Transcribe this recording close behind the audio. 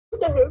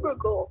the hammer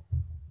go?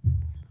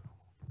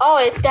 Oh,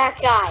 it's that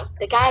guy.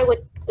 The guy with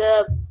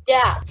the,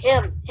 yeah,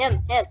 him.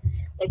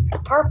 The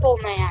purple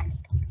man.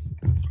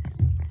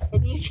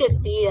 Maybe you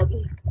should beat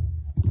him.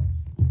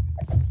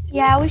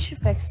 Yeah, we should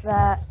fix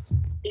that.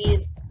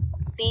 Beat.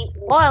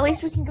 Well, at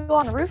least we can go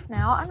on the roof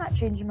now. I'm not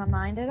changing my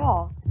mind at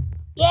all.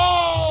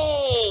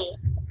 Yay!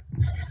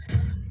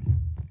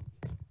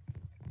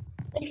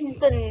 This is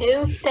the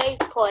new safe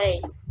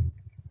place.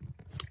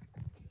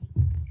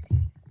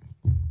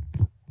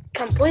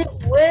 Complete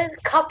with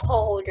cup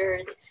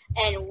holders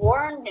and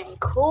warmed and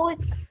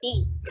cooled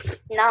seats.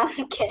 No,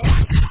 I'm kidding.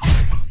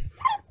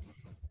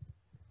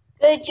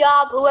 Good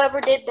job, whoever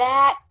did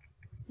that.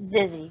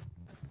 Zizzy.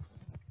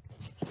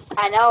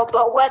 I know,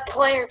 but what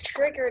player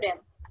triggered him?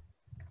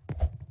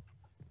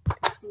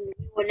 You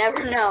will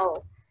never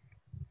know.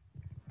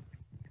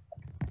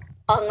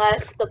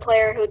 Unless the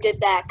player who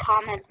did that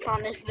comments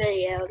on this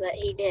video that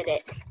he did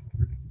it.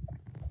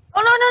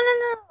 Oh,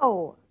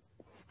 no.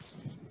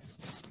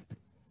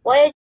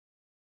 What?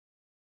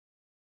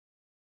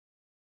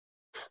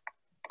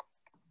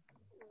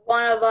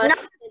 One of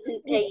us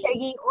isn't Piggy.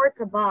 Piggy, or it's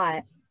a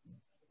bot.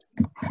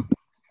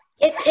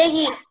 Get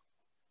Piggy!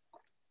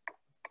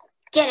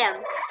 Get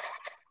him!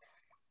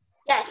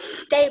 Yes,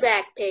 stay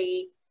back,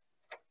 Piggy.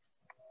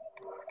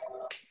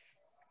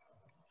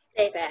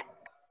 Stay back.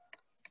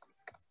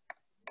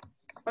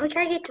 Let me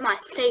try to get to my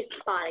safe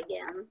spot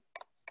again.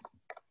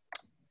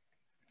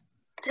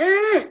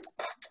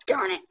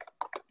 Darn it.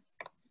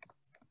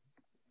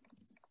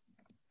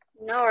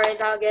 No worries,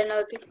 I'll get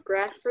another piece of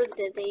grass for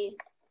Dizzy.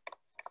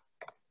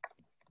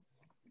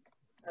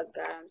 Oh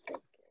god, I'm so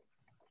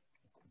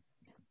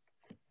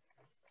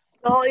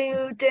scared. Saw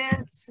you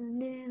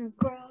dancing in a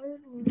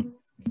crowded room.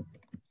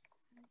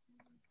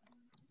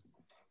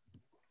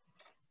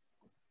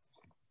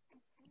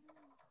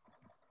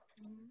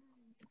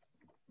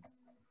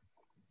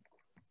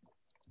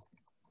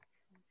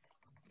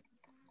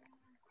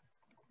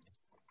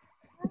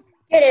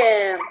 Get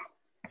him!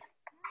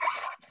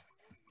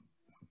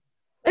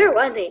 Where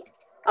was he?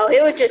 Oh,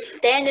 he was just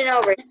standing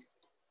over.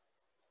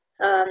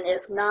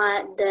 If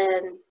not,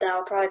 then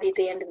that'll probably be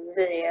the end of the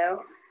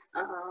video.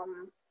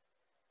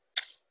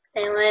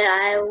 Anyway,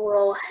 I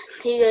will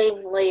see you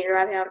guys later.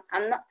 I'm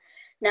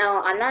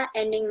not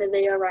ending the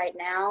video right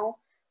now,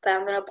 but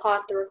I'm gonna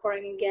pause the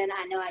recording again.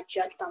 I know I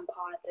just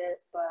unpaused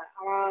it, but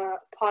I'm gonna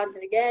pause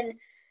it again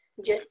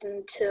just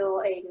until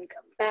Ayden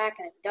comes back,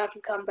 and if he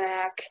doesn't come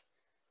back,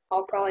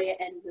 I'll probably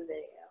end the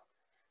video.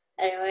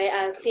 Anyway,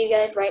 I'll see you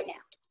guys right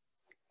now.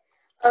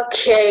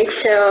 Okay,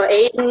 so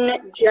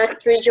Ayden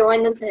just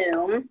rejoined the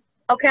Zoom.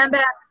 Okay, I'm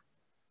back.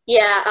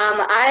 Yeah,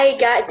 I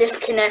got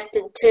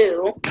disconnected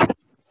too.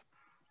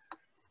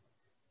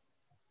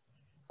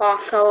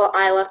 Also,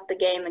 I left the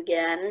game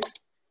again.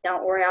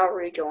 Don't worry, I'll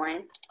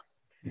rejoin.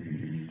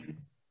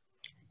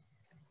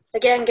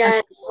 Again,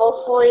 guys,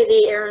 hopefully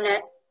the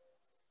internet...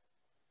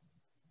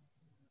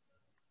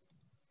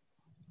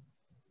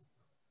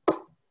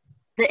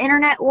 The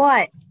internet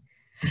what?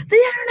 The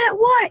internet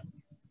what?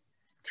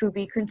 To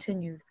be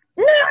continued.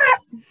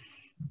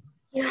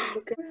 Yeah,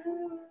 okay.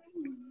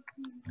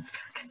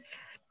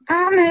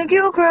 I'll make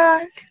you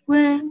cry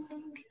when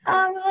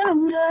I'm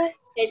gonna die.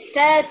 It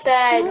said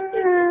that I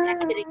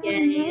disconnected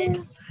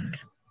again.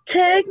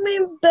 Take me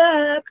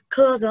back,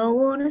 cause I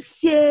wanna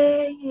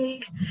say.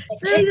 It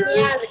kicked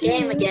me out of the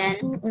game again.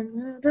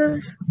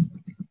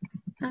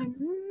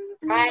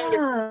 Trying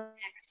to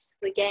fix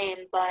the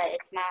game, but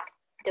it's not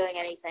doing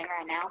anything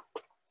right now.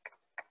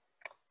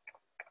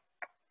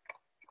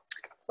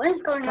 What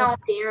is going on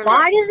with the internet?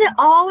 Why does it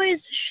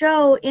always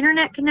show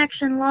internet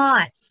connection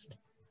lost?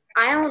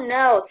 I don't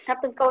know.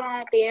 Something's going on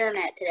with the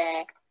internet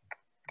today.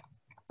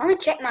 Let me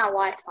check my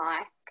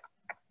Wi-Fi.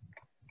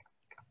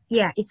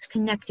 Yeah, it's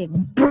connected,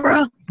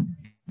 bruh.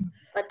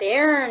 But the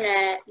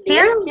internet,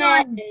 here's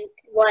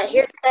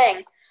the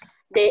thing.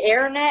 The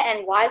internet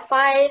and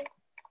Wi-Fi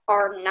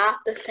are not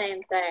the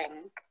same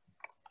thing.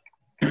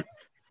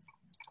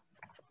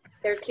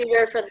 They're two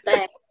different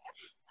things.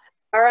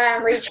 Alright,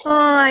 I'm rejoining.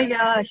 Oh my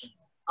gosh.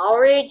 I'll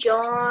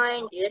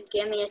rejoin. Just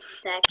give me a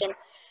second.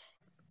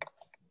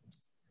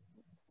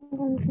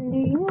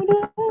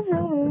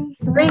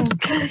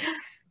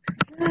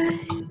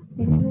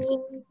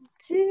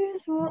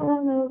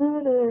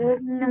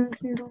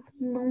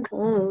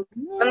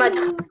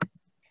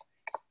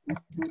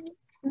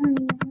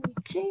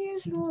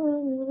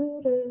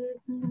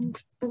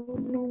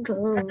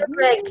 That's a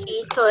great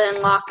key to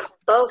unlock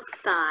both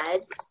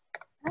sides.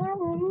 That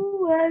way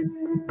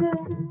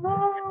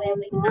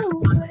we can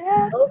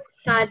unlock both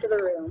sides of the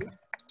room.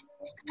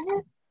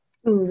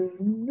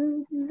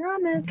 Now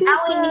we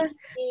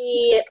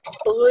need the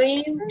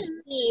blue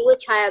key,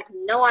 which I have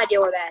no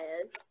idea where that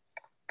is.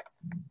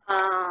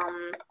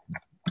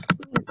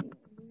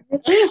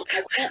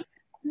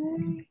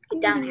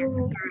 Get down here.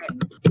 Alright.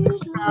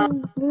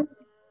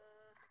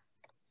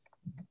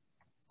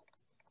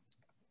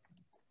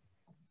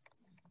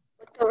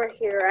 What's over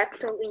here?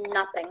 Absolutely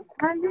nothing.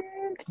 I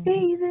didn't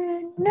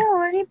even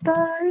know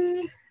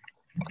anybody.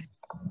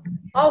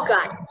 Oh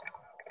god.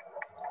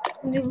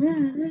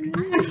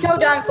 I'm so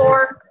done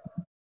for.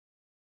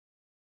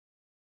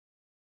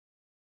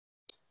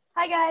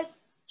 Hi guys.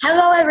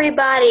 Hello,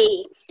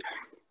 everybody.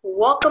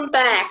 Welcome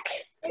back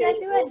to How you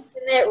the doing?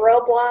 Ultimate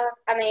Roblox.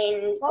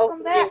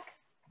 Welcome back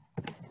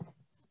to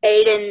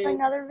Ayden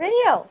another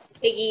video.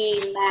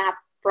 Piggy Map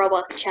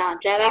Roblox Challenge.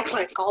 That's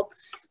actually called.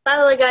 By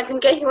the way, guys, in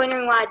case you're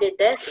wondering why I did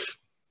this,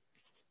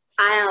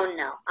 I don't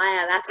know. I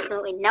have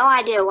absolutely no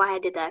idea why I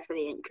did that for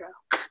the intro.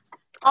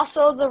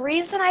 Also, the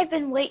reason I've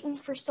been waiting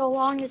for so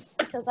long is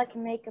because I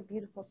can make a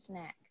beautiful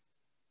snack.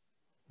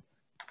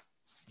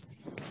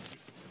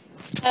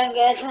 And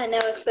guys, I know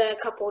it's been a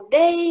couple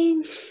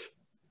days.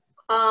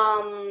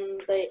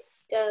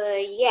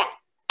 Yeah.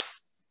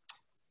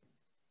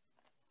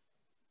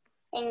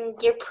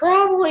 And you're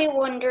probably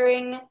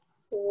wondering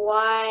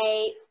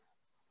why.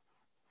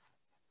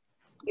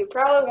 You're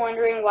probably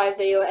wondering why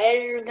video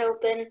editor is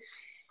open.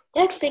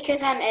 That's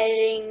because I'm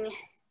editing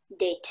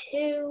day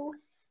 2.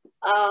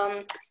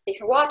 If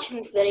you're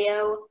watching this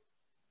video,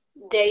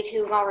 day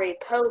 2 is already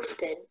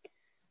posted.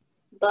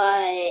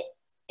 But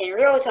in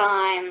real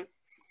time,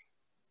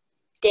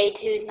 day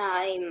 2 is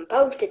not even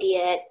posted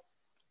yet.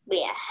 But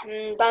yeah,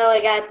 and by the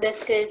way, guys,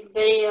 this is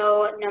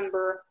video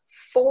number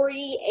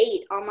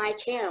 48 on my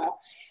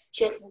channel.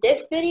 Just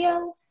this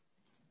video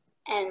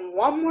and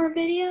one more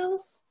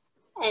video,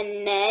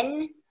 and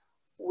then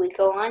we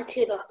go on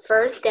to the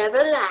first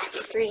ever live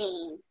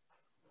stream.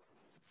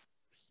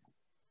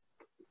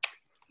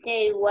 So,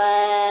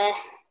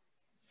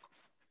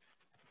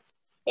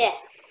 yeah.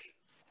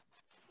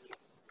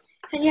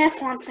 And yes,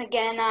 once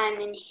again, I'm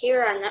in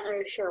here. I'm not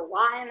really sure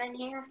why I'm in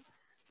here.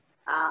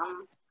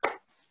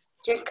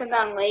 Just because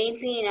I'm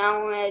lazy and I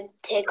want to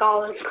take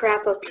all this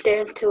crap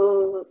upstairs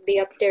to the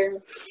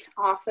upstairs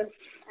office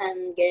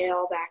and get it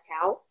all back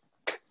out.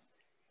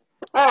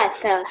 Alright,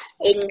 so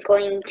Ayden's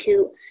going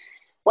to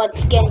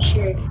once again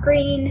share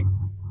screen.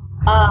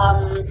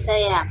 So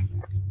yeah.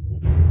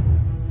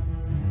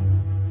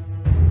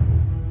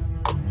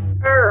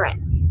 Alright.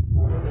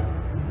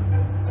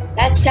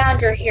 That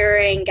sound you're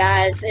hearing,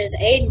 guys, is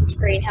Ayden's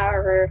screen.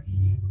 However,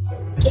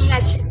 now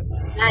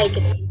you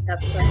can see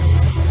stuff.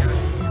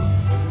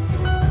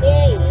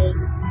 Yay!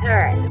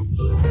 Alright.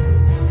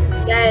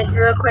 Guys,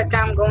 real quick,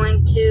 I'm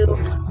going to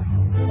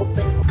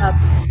open up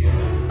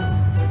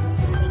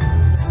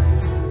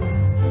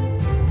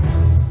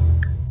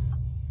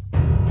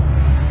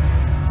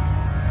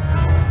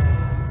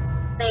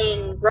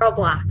main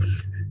Roblox.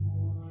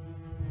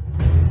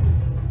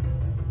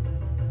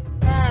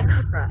 Ah,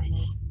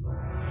 Christ.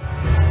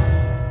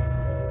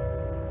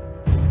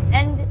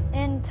 And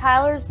in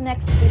Tyler's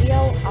next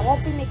video, I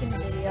won't be making a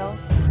video.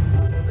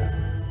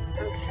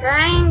 I'm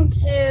trying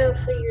to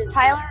figure this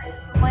out. Tyler is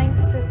going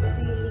to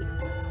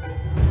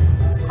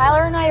create.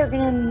 Tyler and I are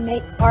going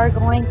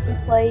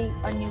to play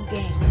a new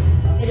game.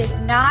 It is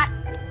not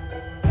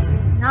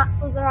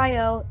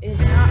Slither.io. It is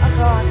not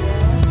Agora.io.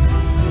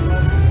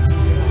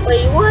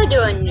 Wait, you want to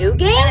do a new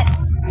game? And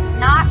it's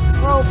not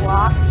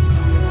Roblox.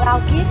 But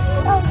I'll give you a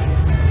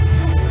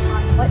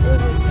on what it will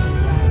be.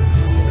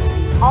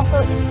 Also,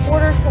 in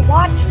order to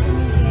watch the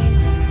new game,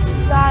 you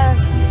gotta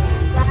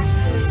subscribe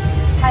to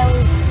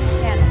Tyler's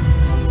channel.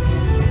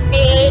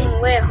 Hey, Ayden,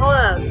 wait, hold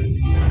up.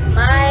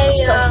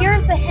 So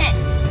here's the hint.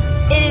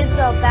 It is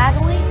a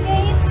battling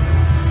game,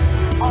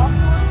 also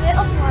a bit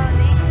of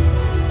learning,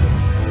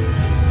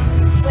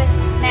 with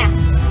math.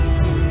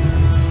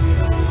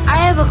 I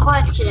have a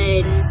question,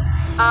 Ayden.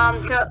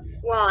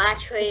 Well,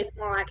 actually,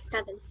 more like a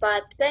sentence,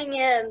 but the thing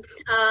is,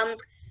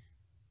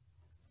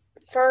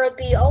 for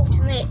the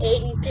ultimate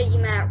Ayden Piggy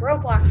Mat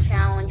Roblox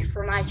challenge,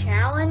 for my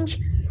challenge,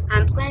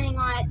 I'm planning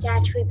on it to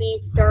actually be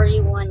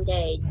 31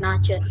 days,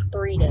 not just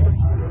 3 days.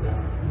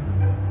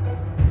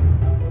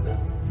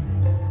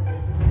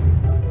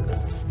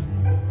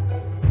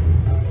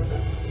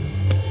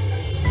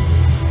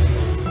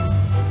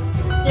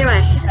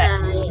 Anyway,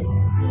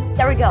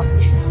 There we go.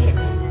 You should see it,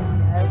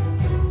 guys.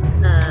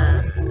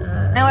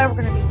 Now we're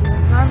gonna be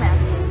doing our math.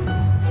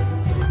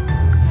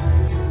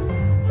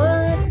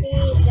 what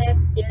the heck,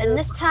 dude? And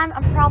this time,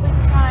 I'm probably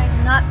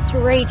trying not to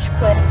rage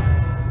quit.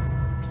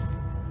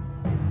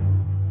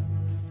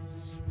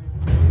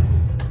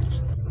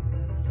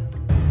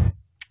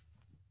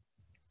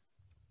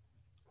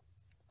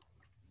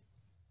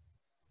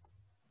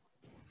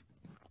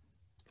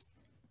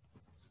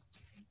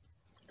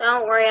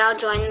 Don't worry, I'll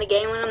join the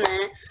game in a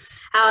minute.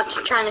 I was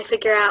trying to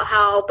figure out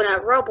how to open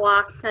up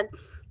Roblox.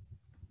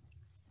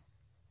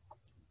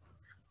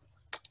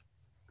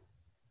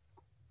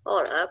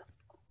 Hold up.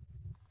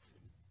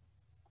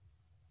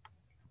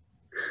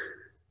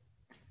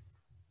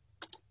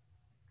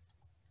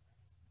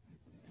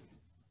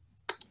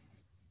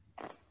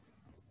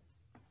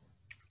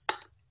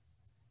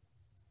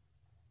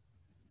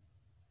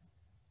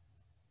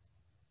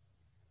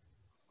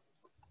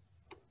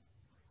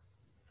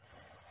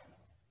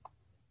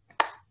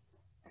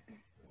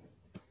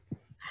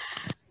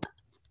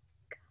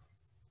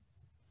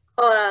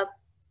 Hold up.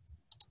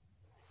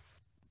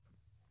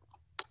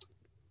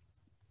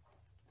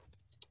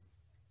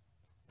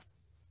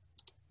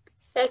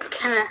 That's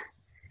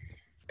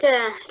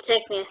gonna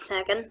take me a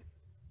second.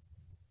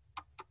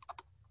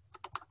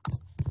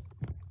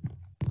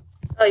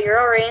 Oh, you're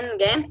already in the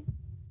game?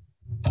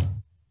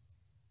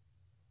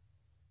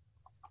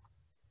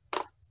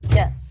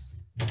 Yes.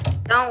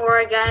 Don't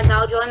worry, guys.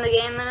 I'll join the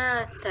game in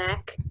a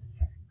sec.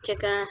 It's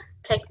gonna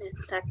take me a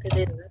sec to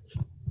do this.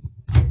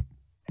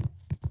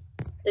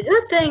 The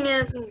good thing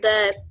is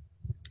that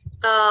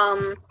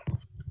I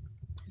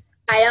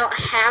don't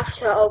have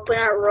to open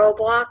up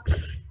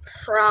Roblox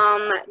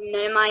from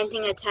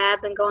minimizing a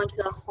tab and going to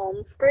the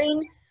home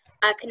screen.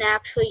 I can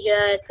actually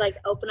just like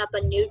open up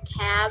a new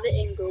tab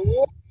in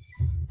Google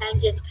and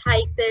just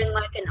type in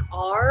like an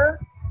R,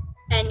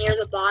 and near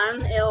the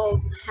bottom it'll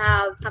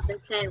have something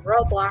saying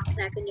Roblox,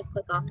 and I can just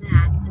click on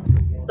that.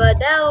 But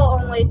that'll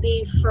only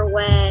be for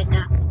when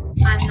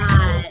I'm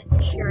not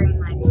sharing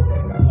my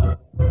screen.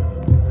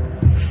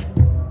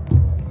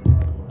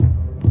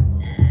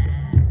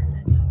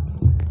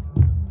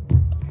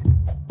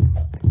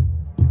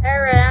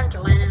 Alright, I'm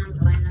joining.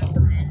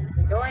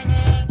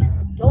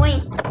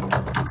 Join.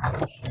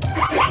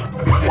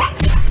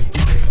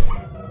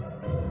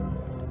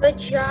 Good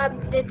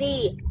job,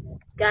 Diddy.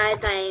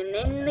 Guys, I am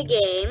in the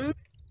game.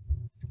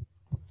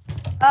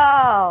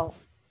 Oh.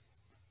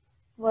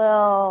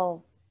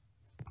 Well,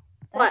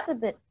 that's What? a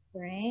bit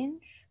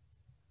strange.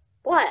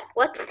 What?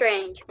 What's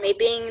strange? Me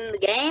being in the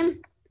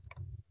game?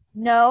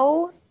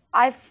 No,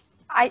 I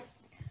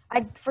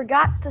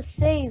forgot to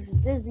save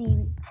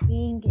Zizzy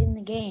being in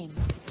the game.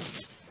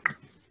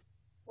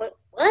 What?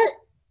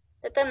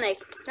 That doesn't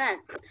make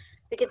sense.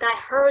 Because I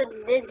heard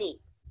Diddy.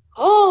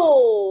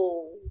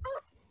 Oh!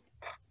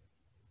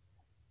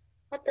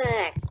 What the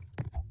heck?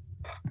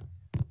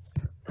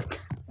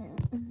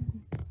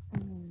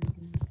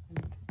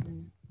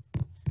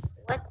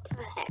 What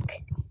the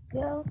heck?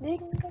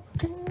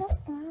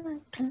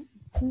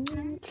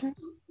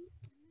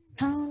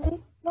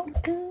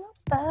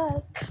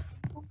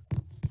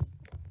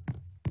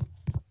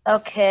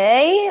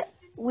 Okay,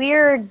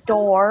 weird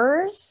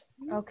doors.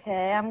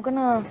 Okay, I'm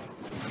gonna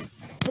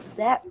put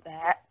that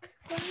back.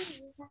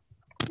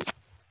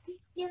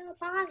 Your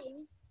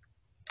body.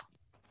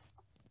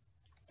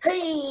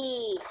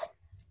 Hey!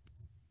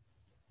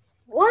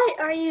 What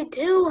are you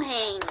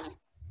doing?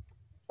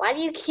 Why do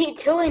you keep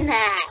doing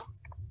that?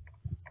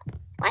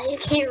 Why do you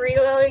keep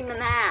reloading the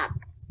map?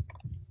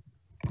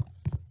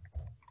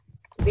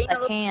 Being a I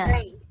little can.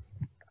 strange.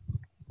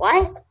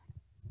 What?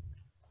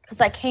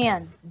 Because I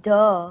can.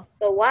 Duh.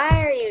 But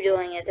why are you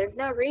doing it? There's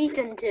no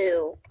reason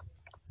to.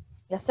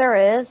 Yes, there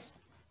is.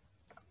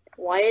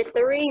 What is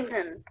the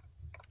reason?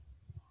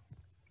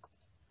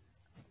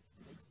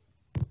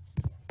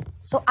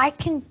 So I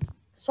can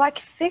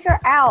figure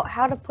out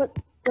how to put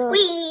the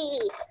Whee!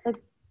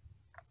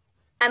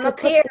 I'm to up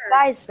put here. the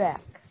guys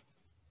back.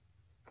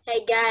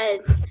 Hey guys,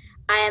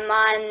 I am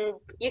on.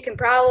 You can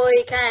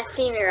probably kind of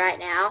see me right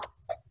now.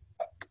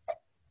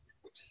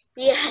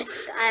 Yes,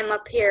 I'm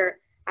up here.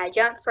 I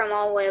jumped from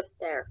all the way up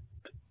there.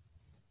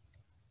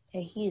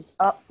 Okay, he's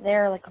up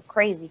there like a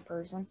crazy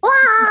person.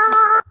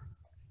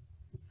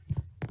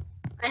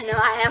 I know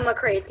I am a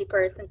crazy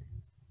person.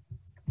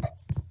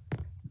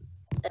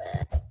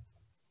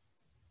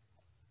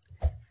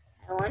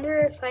 I wonder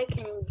if I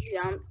can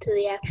jump to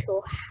the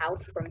actual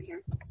house from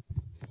here.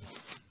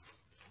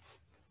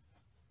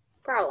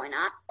 Probably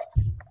not.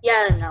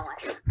 Yeah, no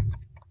way.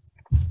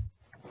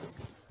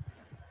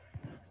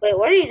 Wait,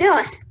 what are you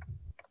doing?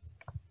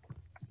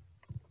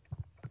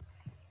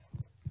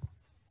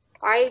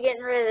 Why are you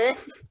getting rid of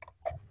this?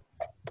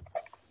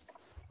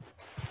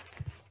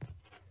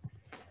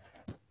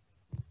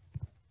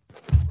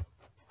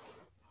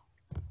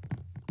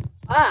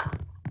 Ah.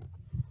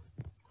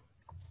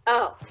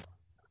 Oh.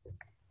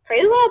 Are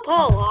you gonna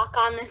put a lock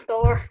on this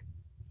door?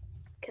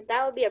 Cause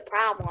that would be a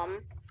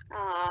problem.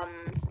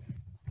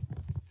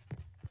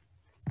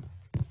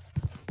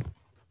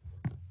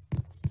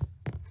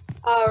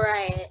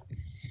 Alright.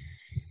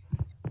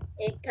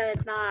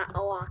 It's not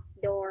a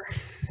locked door.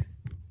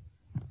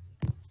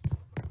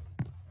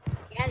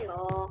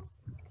 Daniel,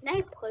 can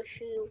I push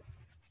you?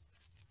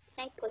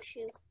 Can I push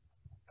you?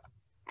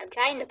 I'm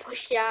trying to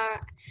push the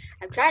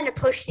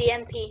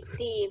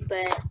NPC,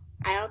 but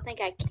I don't think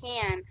I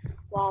can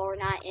while we're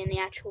not in the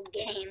actual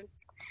game.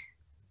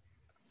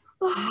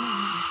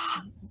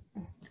 Oh.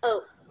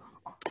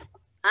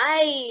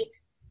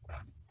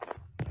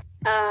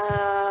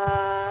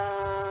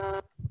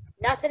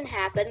 Nothing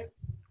happened.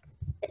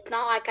 It's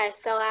not like I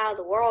fell out of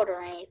the world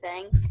or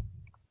anything.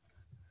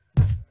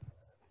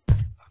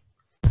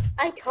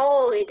 I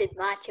totally did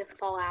not just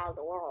fall out of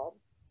the world.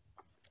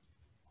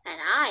 And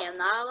I am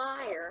not a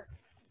liar.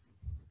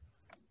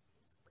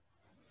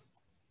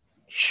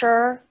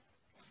 Sure.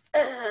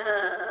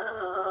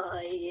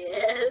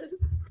 Yes.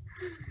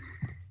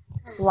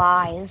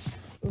 Lies.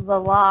 The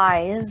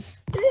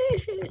lies.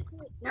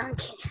 No, I'm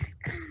kidding.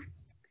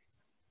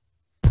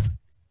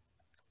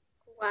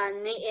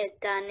 One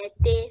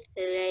eternity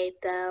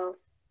later.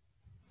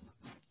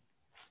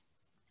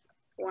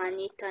 One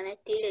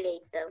eternity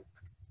later.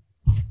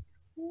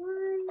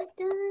 One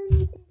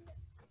eternity.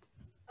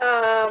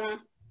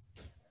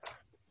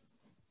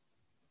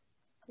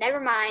 Never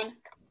mind.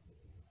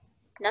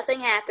 Nothing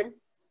happened.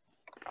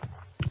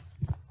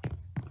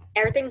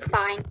 Everything's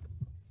fine.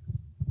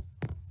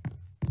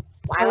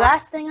 The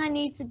last thing I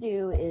need to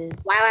do is...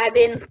 While I've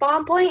been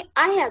spawn point,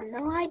 I have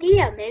no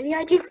idea. Maybe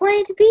I just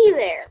wanted to be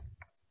there.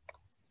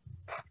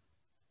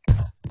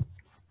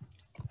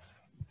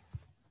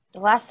 The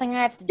last thing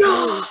I have to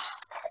do is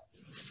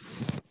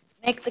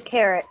make the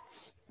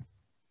carrots.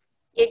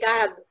 You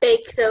gotta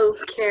bake those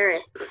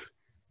carrots.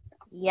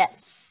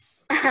 Yes.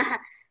 Dang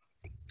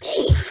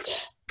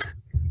it.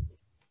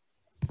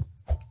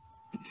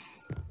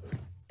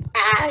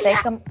 I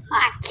Bake them.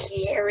 my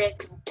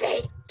carrot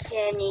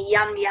bacon.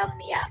 Yum, yum,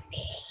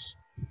 yummy.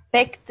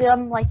 Bake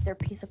them like they're a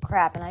piece of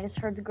crap. And I just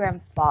heard the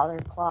grandfather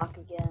clock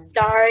again.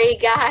 Sorry,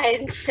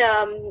 guys.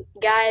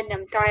 Guys,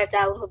 I'm sorry if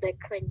that was a little bit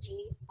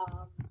cringy.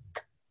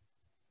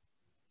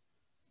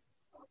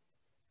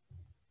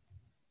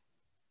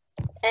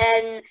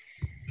 And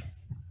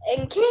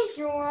in case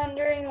you're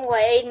wondering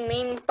what Ayden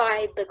means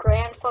by the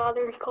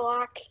grandfather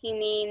clock, he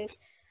means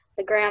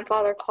the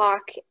grandfather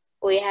clock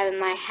we have in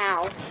my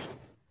house.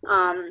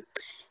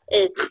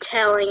 It's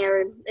telling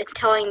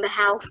the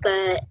house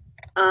that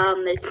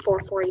it's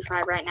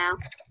 4:45 right now.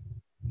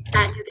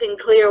 As you can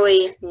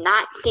clearly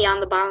not see on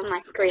the bottom of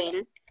my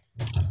screen,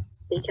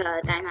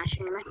 because I'm not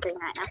showing my screen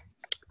right now.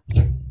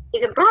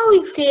 You can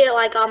probably see it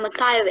like on the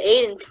side of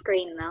Ayden's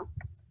screen though.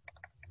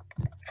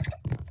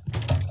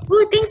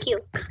 Ooh, thank you.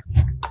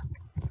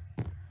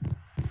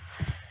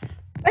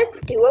 Let's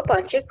do a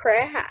bunch of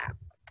crap.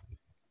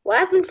 What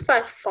happens if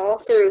I fall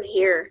through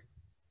here?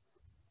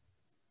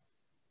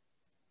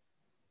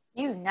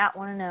 You do not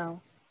want to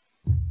know.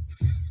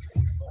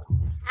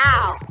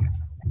 Ow.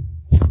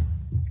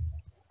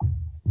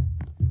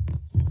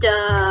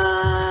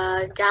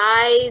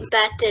 Guys,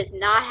 that did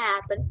not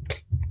happen.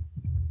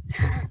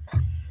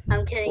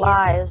 I'm kidding.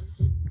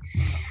 Lies.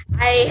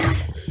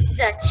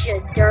 Such a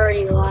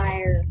dirty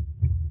liar.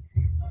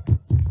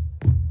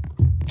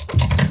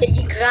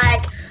 He's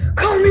like,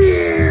 come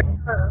here.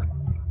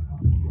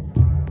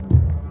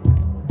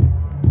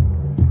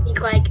 He's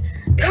like,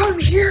 come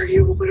here,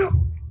 you little.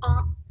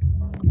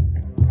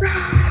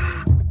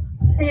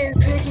 Hey,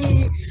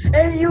 Piggy,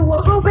 and you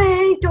walk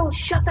away. Don't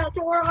shut that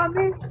door on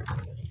me.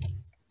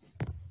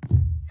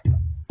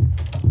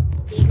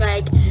 He's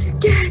like,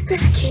 get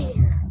back here.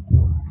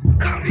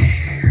 Come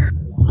here.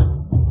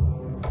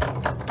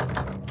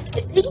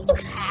 Did Piggy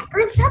just hack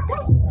or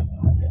something?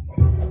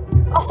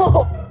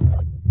 Oh,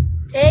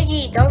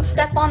 Piggy, don't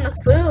step on the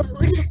food.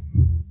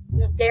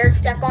 You dare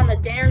step on the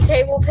dinner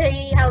table,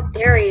 Piggy? How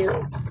dare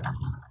you?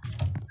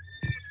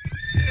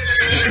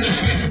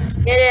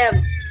 Get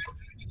him.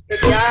 Good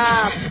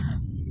job.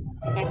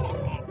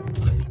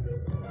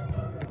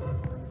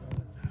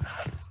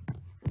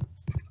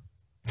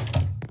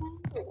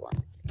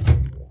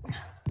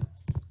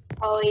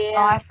 Oh, yeah.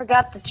 Oh, I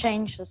forgot to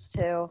change this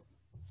too.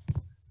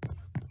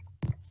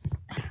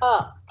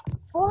 Oh.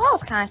 Well, that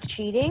was kind of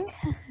cheating.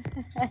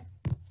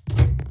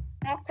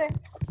 Okay.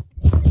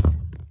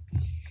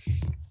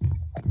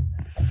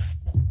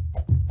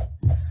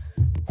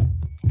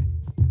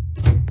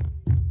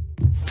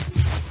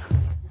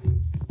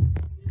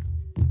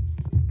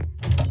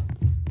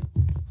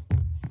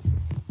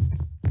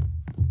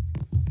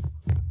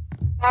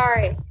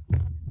 Sorry.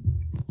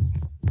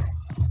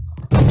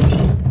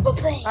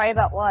 Sorry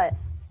about what?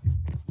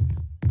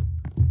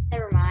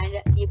 Never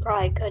mind. You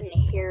probably couldn't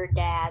hear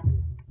Dad.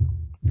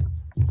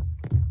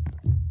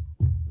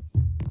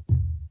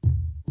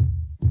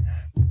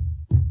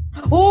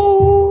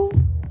 Oh!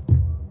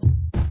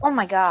 Oh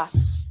my god.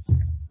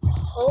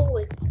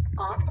 Holy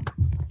fuck.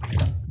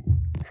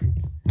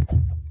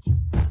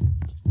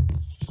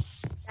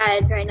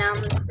 Guys, right now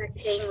I'm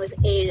spectating with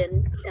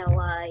Ayden, so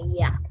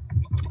yeah.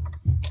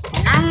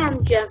 And I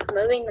am just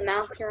moving the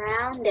mouse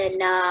around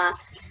and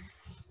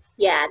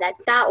yeah,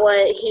 that's not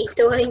what he's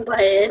doing, but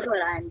it is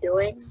what I'm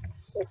doing.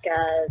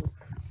 Because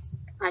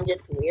I'm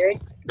just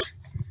weird.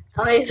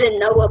 I don't even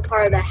know what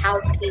part of the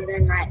house he's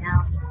in right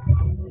now.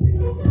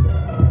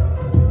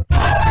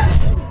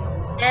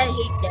 And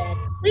he's dead.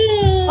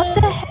 Whee! What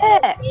the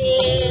heck?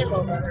 Game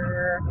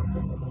over.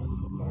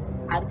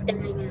 I'm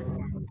staring at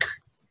him.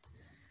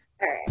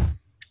 Alright.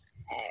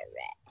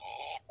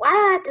 Why do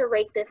I have to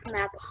rate this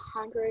map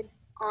 100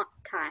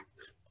 times?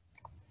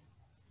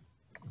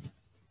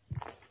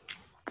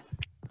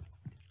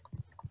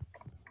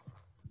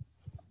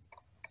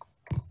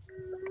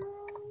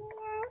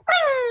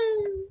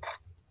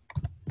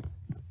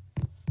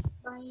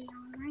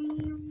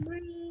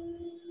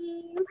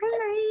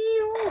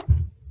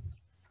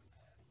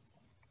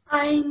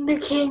 I'm the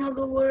king of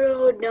the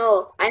world.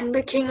 No, I'm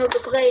the king of the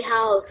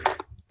playhouse.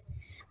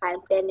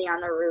 I'm standing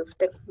on the roof.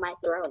 This is my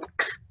throne.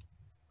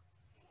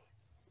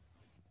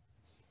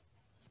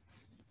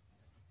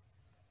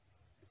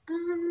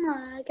 Oh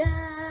my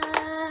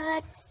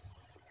god.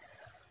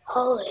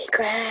 Holy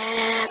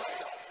crap.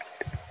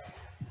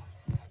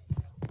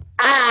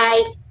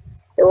 Hi.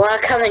 You wanna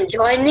come and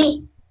join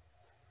me?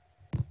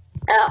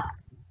 Oh.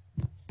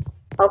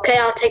 Okay,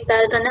 I'll take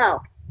that as a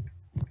no.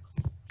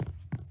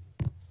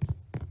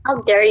 How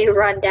dare you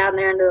run down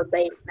there into the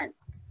basement?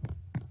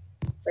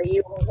 Are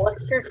you a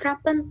wuss or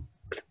something?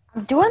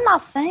 I'm doing my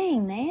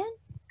thing, man.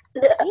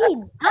 Hey,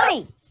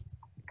 nice.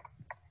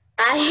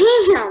 I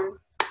am.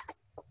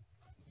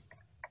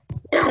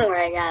 Don't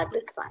worry, I got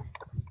this fine.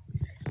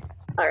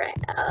 Alright,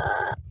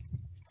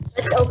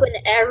 let's open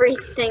every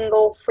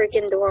single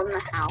freaking door in the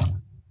house.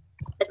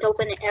 Let's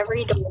open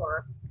every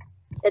door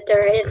that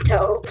there is to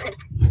open.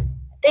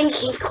 I think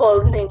he's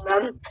closing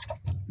them.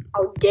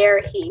 How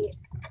dare he?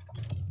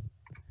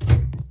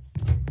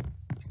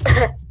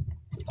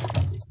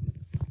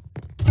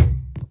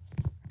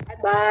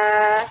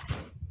 Bye.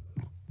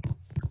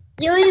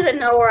 You don't even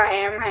know where I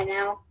am right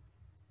now.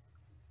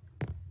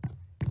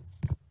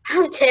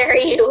 How dare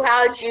you?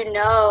 How'd you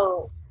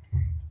know?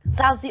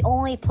 That was the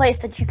only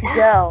place that you could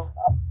go.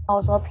 I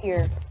was up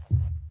here.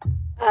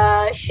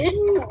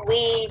 Shouldn't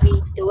we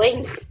be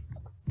doing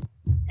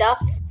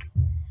stuff?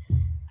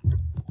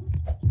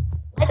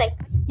 I think.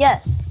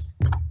 Yes.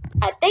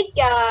 I think,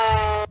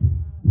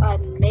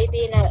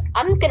 maybe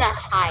I'm gonna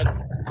hide.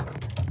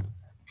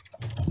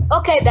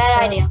 Okay,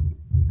 bad idea.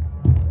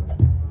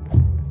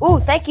 Ooh,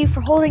 thank you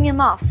for holding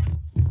him off.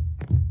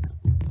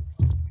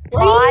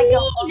 What do you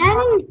mean? I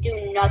didn't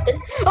do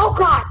nothing. Oh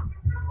God!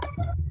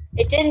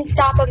 It didn't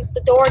stop him.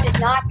 The door did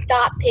not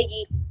stop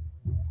Piggy.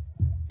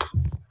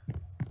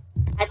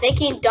 I think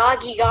he's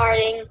doggy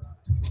guarding.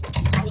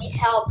 I need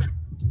help.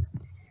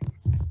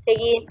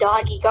 Piggy,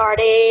 doggy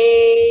guarding.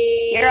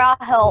 Here, I'll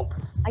help.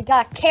 I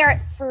got a carrot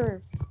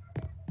for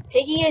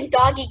Piggy and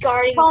doggy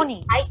guarding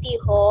Pony. the ID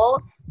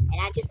hole, and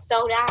I just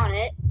fell down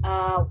it.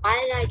 Why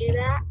did I do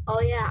that?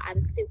 Oh yeah,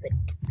 I'm stupid.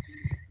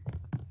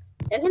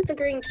 Isn't the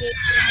green key?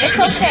 It's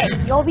okay.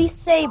 You'll be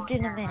saved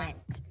in a minute.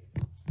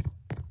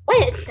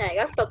 Wait a sec,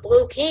 that's the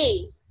blue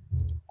key.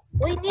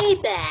 We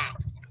need that.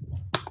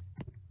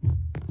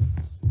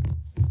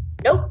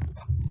 Nope.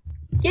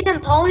 Get him,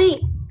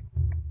 Pony.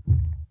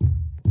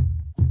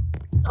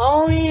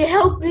 Pony,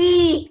 help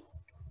me.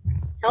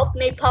 Help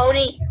me,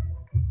 Pony.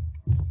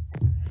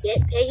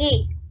 Get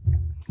Piggy.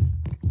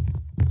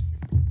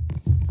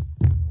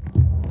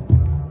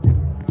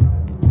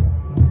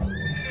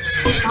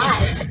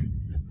 Hi.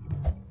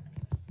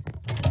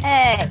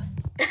 Hey.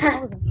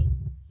 That was a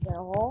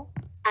shithole.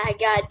 I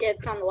got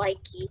dibs on the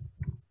white key.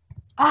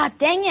 Ah,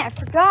 dang it! I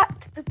forgot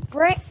to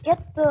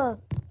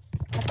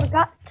I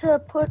forgot to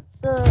put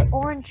the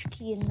orange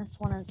key in this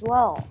one as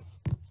well.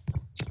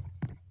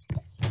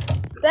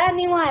 Does that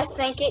mean what I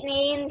think it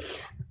means?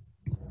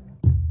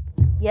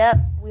 Yep,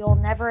 we'll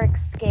never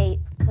escape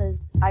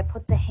because I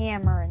put the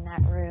hammer in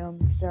that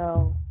room.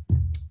 So.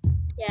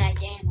 Yeah,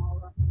 game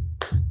over.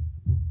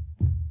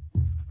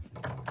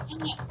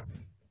 Dang it.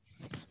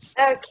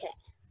 Okay.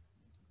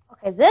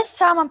 Okay, this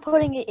time I'm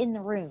putting it in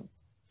the room.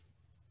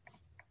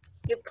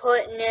 You're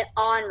putting it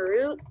en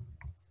route?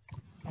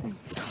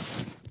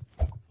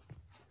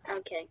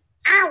 Okay.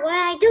 Ah, what did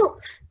I do?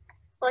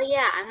 Well,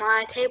 yeah, I'm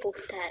on a table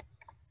set.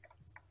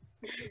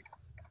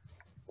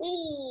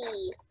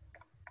 Whee!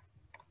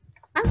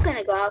 I'm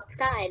gonna go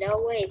outside.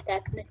 Oh, wait,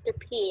 that's Mr.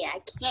 P. I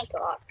can't go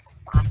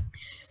outside.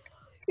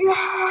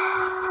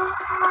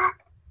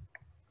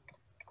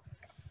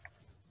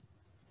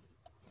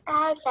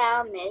 I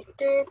found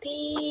Mr.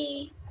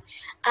 P.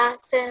 I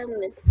found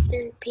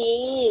Mr.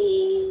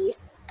 P.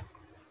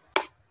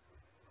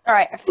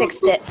 Alright, I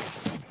fixed it.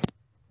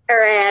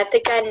 Alright, I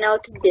think I know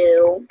what to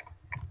do.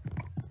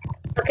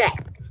 Okay,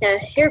 now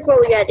here's what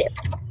we gotta do.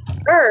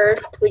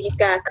 First, we just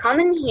gotta come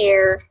in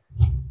here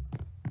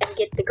and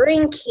get the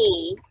green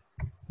key.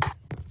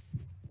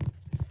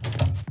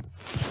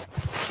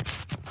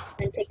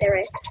 And take that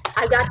red.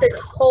 I got this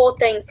whole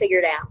thing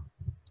figured out.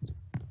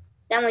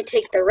 Then we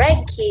take the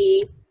red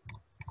key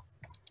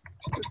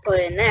and put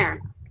it in there.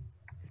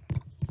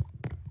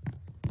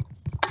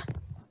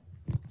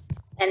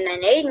 And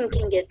then Ayden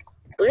can get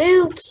the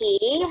blue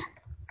key.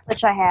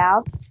 Which I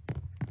have.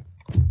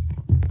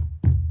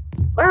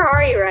 Where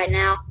are you right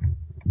now?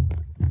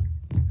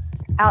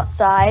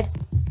 Outside.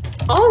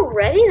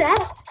 Already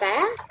that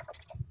fast?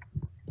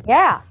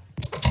 Yeah.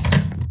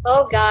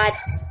 Oh God.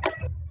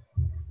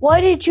 What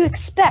did you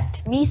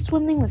expect? Me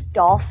swimming with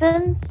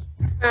dolphins?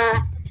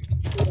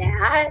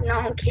 Yeah, no,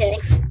 I'm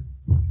kidding.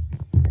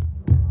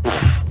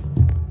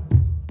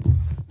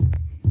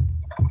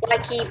 I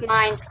keep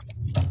mine.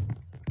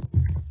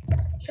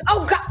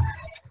 Oh God!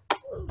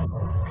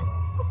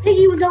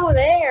 Piggy was over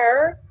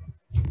there.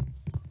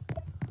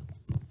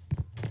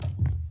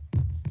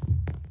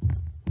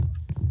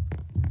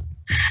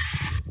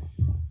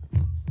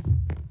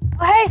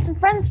 Oh, hey, some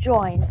friends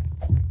joined.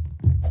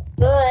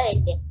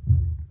 Good.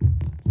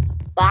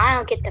 But I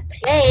don't get to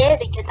play it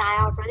because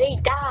I already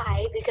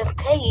died because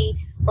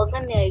Piggy was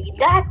in the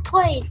exact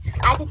place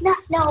I did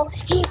not know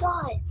he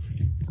was.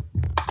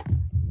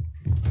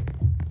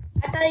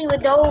 I thought he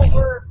was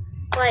over,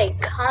 like,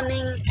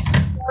 coming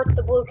towards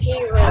the blue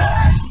key room.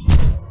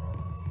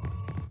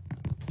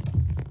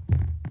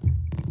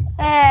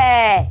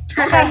 Hey.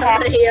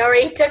 He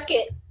already took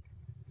it.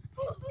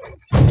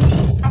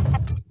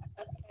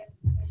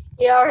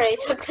 He already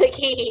took the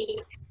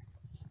key.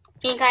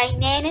 He's like,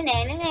 na na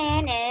na na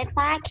na na, it's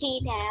my key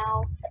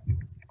now.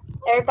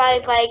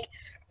 Everybody's like,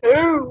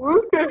 hey,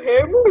 where'd the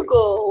hammer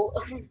go?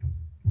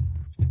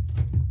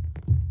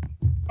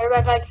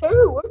 Everybody's like, hey,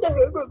 where'd the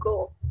hammer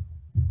go?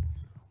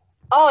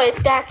 Oh,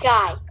 it's that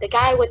guy. The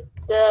guy with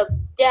the,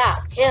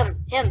 yeah,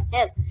 him.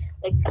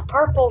 Like the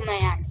purple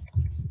man.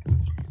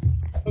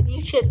 And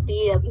you should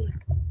beat him.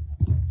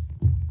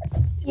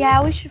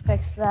 Yeah, we should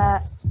fix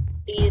that.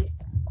 Beat.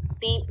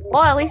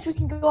 Well, at least we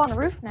can go on the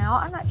roof now.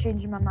 I'm not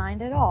changing my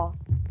mind at all.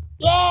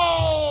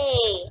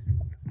 Yay!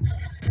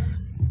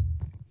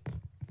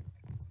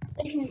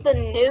 This is the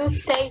new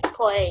safe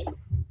place.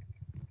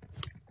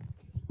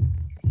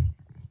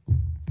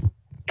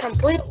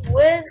 Complete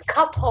with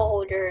cup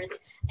holders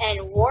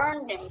and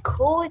warm and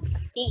cool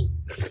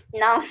seats.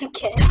 No, I'm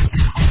kidding.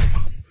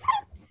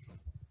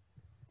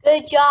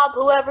 Good job,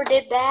 whoever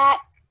did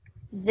that.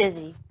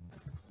 Zizzy.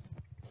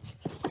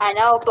 I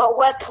know, but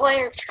what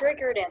player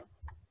triggered him?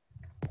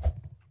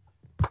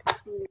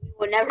 We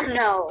will never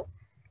know.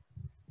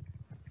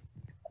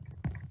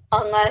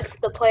 Unless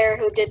the player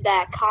who did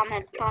that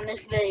comments on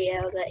this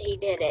video that he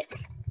did it.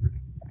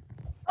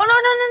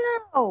 Oh,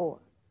 no.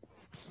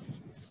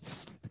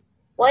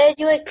 What did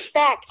you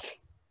expect?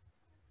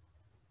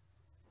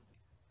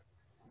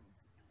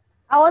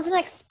 I wasn't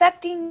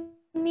expecting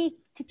me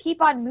to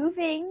keep on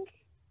moving.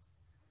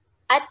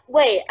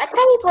 Wait, I thought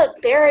you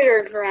put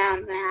barriers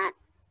around that.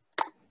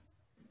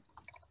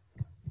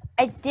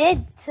 I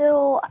did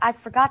till I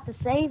forgot to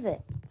save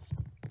it.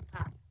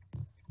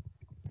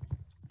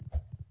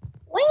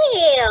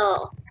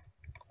 Well,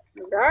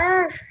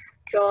 that's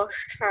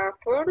just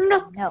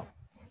happened. No.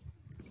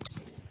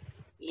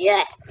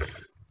 Yes.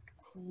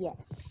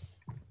 Yes.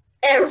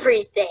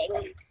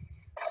 Everything.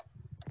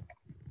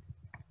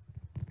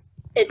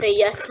 It's a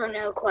yes or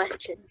no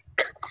question.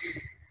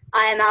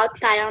 I am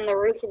outside on the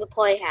roof of the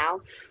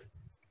playhouse.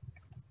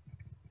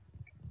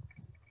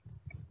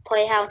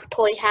 Playhouse,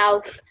 toy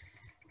house,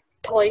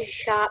 toy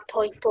shop,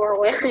 toy store,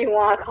 whatever you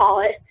want to call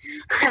it.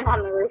 I'm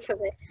on the roof of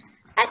it.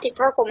 At the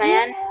purple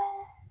man. Yeah.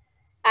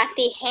 At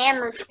the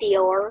hammer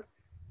stealer.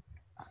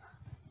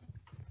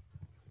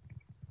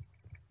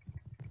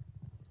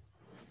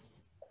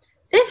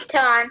 This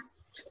time,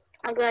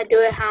 I'm going to do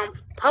it how I'm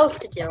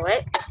supposed to do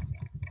it.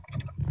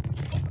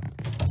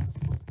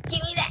 Give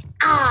me that.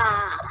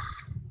 Ah.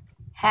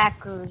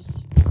 Hackers.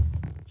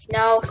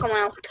 No, someone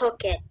else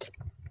took it.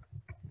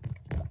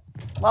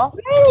 Well,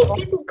 Where are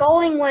these people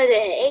going with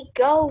it? It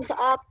goes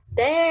up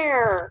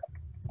there.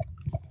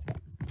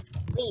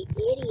 You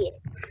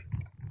idiot.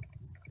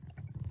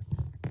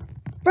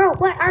 Bro,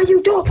 what are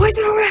you doing? Put it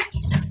over.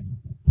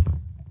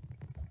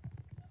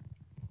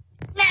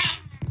 Nah.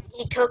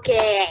 He took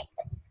it.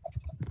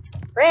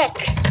 Rick.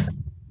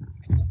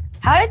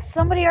 how did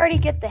somebody already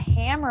get the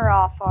hammer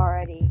off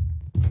already?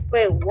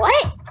 Wait,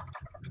 what?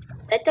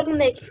 That doesn't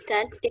make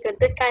sense because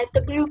this guy has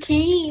the blue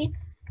key.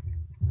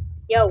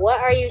 Yo, what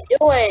are you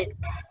doing?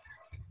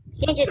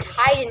 You can't just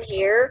hide in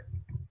here.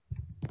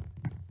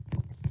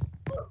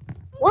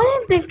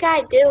 What is this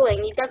guy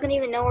doing? He doesn't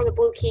even know where the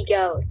blue key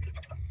goes.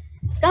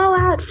 Go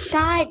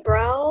outside,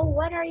 bro.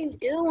 What are you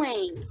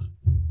doing?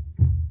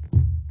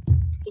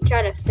 He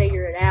tried to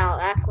figure it out.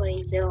 That's what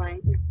he's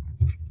doing.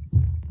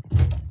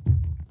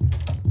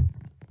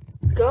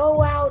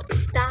 Go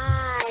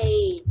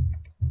outside.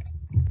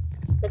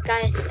 The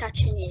guy is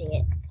such an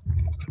idiot.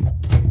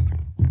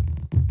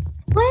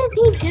 What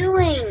is he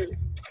doing?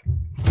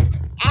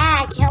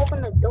 Ah, I can't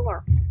open the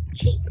door.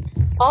 Jeez.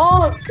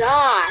 Oh,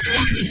 God.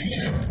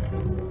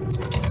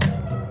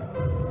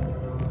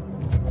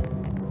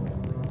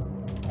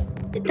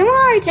 Did someone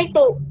already take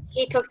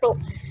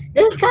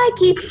this guy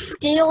keeps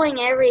stealing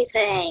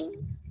everything.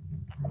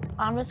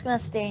 I'm just gonna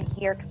stay in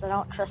here because I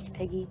don't trust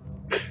Piggy.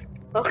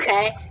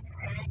 Okay.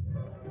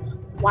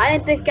 Why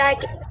did this guy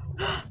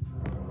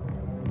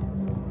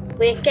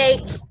we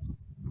escaped?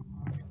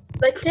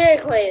 But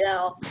seriously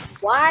though,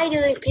 why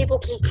do these people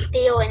keep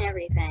stealing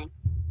everything?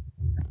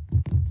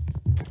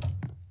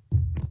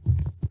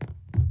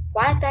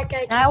 Why did that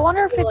guy keep And I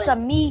wonder if it's a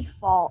stealing? me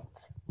fault.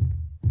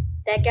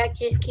 That guy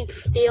just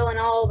keeps stealing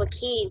all the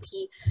keys.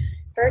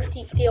 First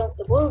he steals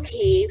the blue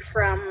key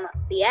from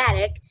the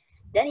attic,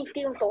 then he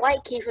steals the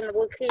white key from the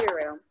blue key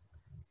room.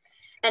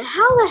 And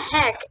how the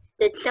heck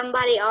did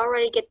somebody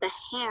already get the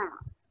hammer?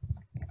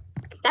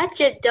 That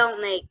just don't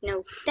make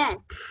no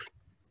sense.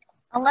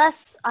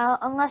 Unless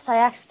I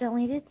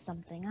accidentally did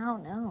something. I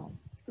don't know.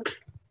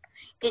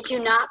 Did you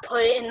not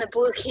put it in the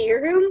blue key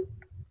room?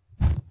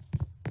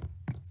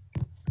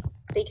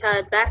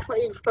 Because that's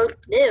what you're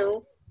supposed to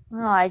do.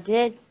 No, I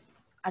did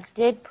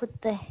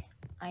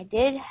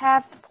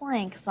have the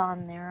planks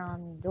on there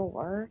on the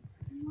door.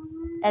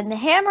 And the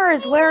hammer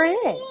is where it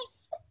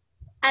is.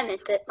 I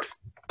meant it.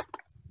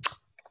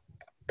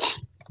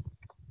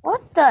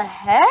 What the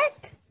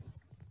heck?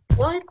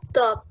 What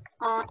the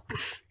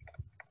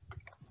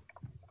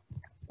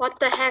what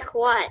the heck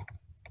what?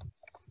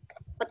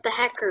 What the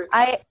hecker?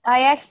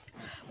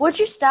 Would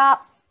you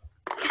stop?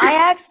 I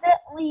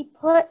accidentally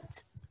put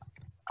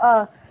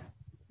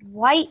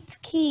white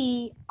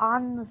key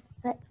on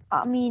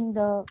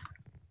the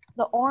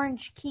the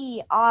orange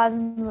key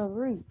on the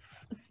roof.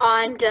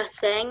 On the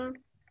thing.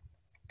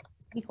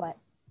 Be quiet.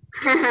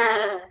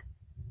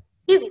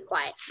 You be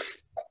quiet.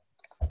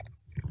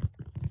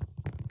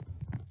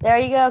 There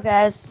you go,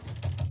 guys.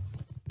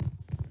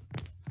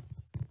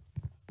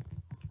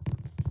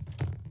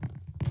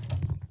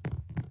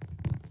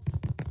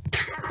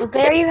 So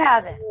there you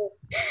have it.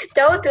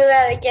 Don't do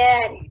that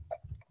again.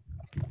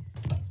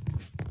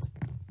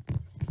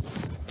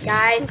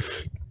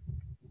 Guys.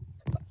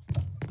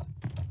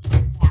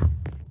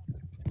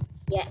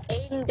 Yeah,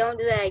 Ayden, don't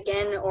do that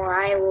again or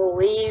I will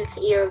leave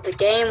either the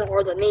game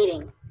or the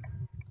meeting.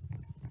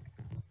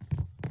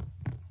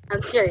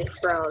 I'm serious,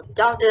 bro.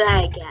 Don't do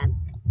that again.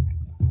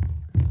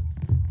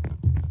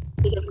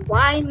 Because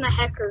why in the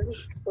heck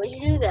would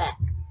you do that?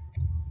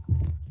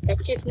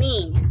 That's just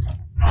mean.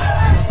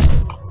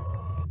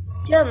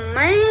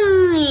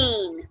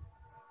 Jermaine!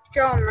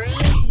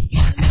 Jermaine!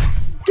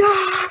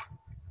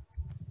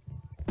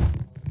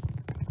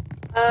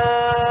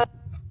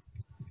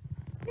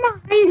 I'm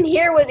hiding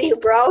here with you,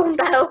 bro. Is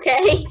that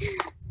okay?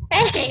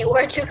 Hey,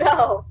 where'd you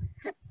go?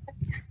 I'm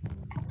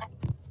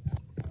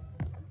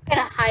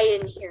gonna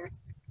hide in here.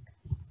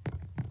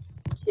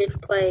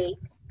 Just play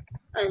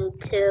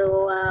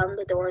until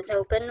the doors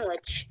open,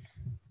 which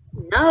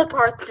none of the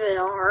parts of it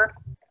are.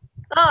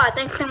 Oh, I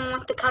think someone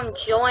wants to come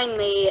join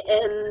me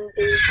in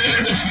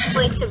the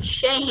place of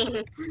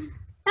shame.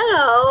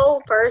 Hello,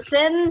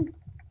 person.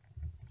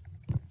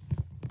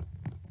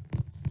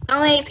 So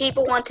many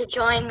people want to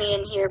join me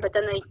in here, but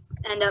then they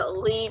end up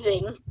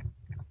leaving.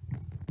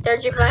 They're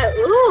just like,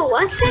 ooh,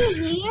 what's in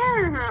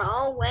here?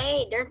 Oh,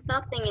 wait, there's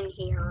nothing in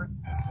here.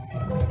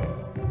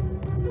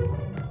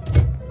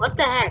 What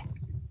the heck?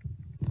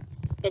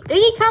 Is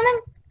Piggy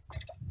coming?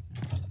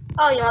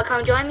 Oh, you want to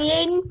come join me,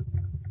 Ayden?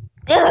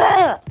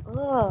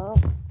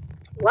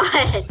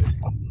 What?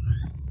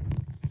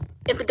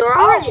 If the door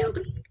already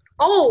open.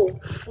 Oh,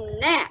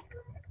 snap.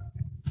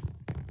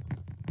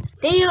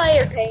 See you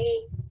later,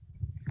 Piggy.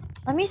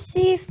 Let me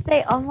see if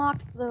they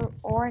unlocked the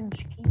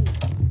orange key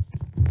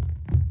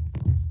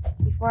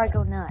before I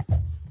go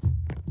nuts.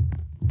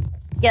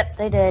 Yep,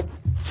 they did.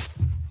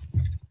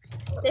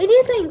 They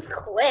do things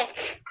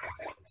quick.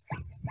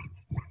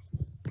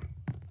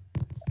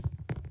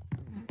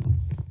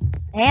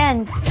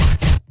 And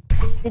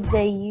did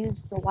they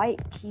use the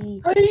white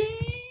key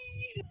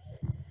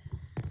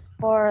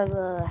for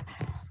the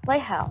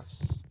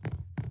playhouse?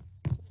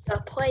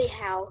 The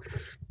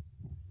playhouse.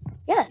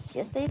 Yes,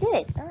 they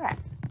did. All right.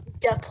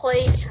 The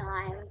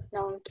playtime.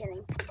 No, I'm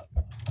kidding.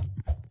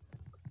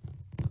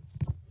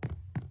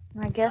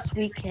 I guess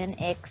we can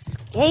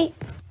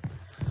escape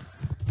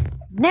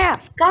now.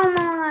 Come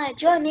on,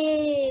 join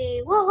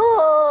me.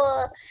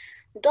 Woohoo!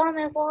 Join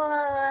me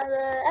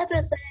for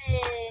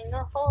everything.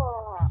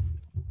 Woohoo!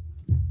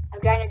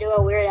 I'm trying to do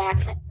a weird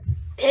accent.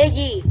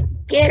 Piggy,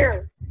 get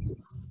her.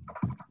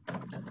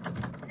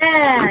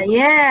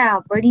 Yeah,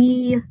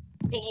 buddy.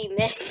 Piggy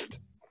missed.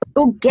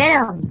 Go get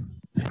him.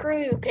 Screw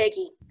you,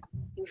 Piggy.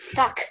 You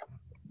suck.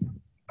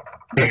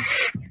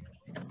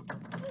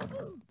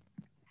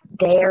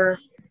 Dare.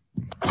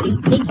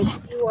 Piggy,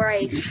 you are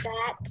a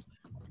fat.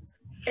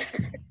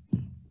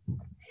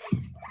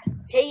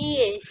 Piggy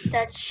is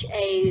such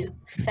a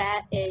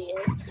fat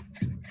idiot.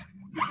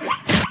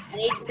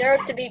 And he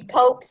deserves to be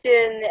poked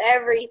in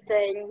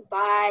everything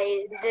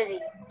by Diddy.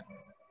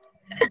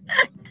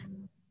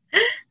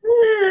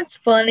 That's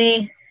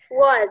funny.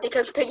 What?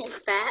 Because Piggy's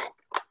fat?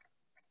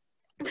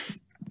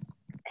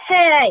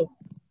 Hey,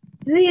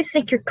 who do you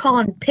think you're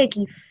calling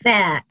Piggy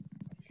fat?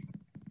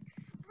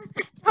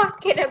 I'm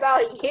talking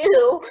about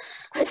you.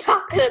 I'm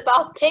talking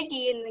about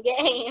Piggy in the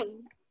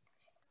game.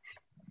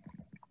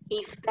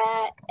 He's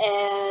fat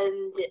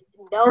and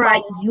nobody.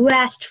 Right, you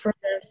asked for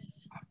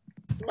this.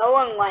 No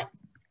one like.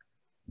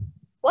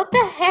 What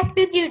the heck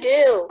did you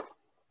do?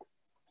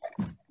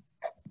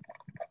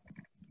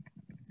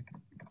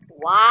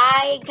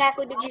 Why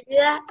exactly did you do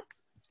that?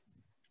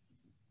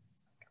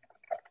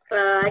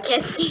 I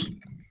can't see.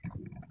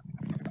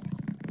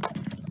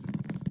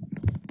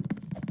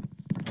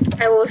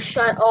 I will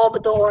shut all the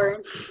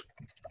doors.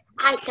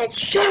 I said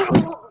shut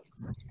all.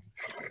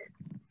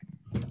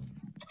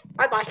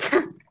 Bye-bye.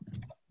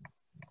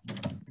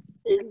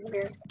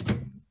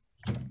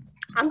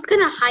 I'm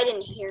gonna hide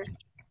in here.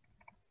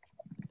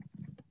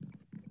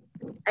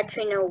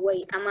 Actually, no,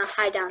 wait. I'm gonna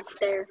hide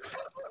downstairs.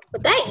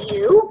 Was that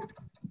you?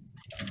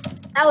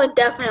 That was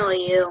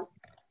definitely you.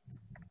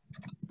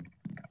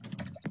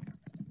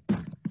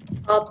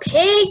 Oh,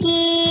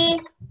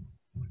 Piggy!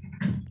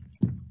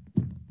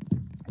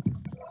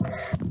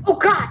 Oh,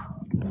 God!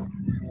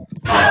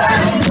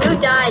 You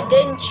died,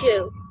 didn't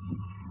you?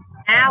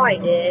 Now I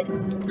did.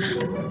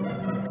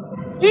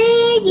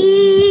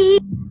 Piggy!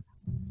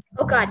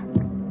 Oh, God.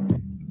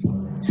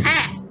 Ha!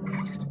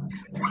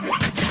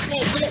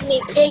 Get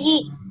me,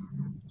 Piggy!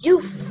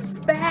 You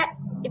fat...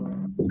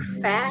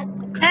 Fat?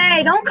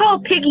 Hey, don't call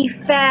Piggy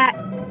fat.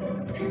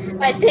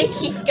 I think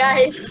he's got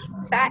his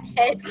fat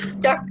head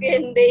stuck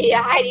in the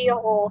hidey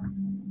hole.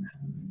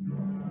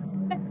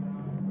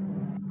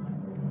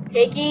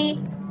 Piggy,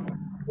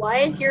 why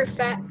is your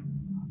fat...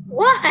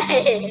 What?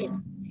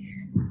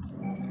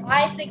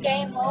 Why is the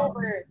game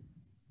over?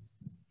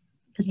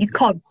 Because you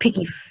called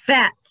Piggy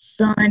fat,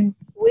 son.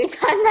 We've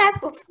done that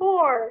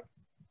before.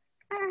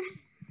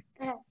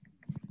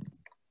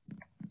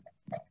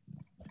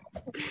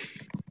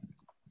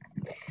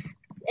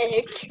 And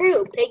it's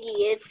true, Piggy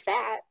is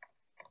fat.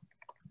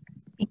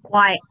 Be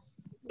quiet.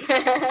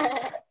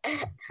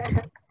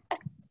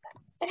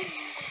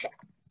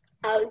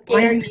 How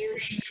dare you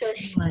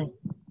shush me?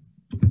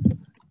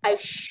 I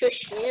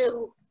shush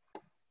you.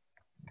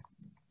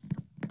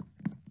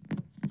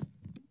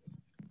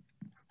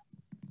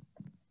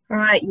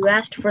 Alright, you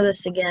asked for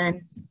this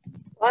again.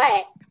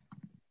 What?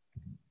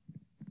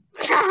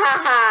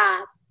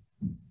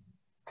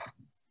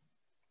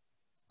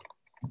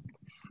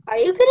 Are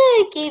you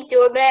gonna keep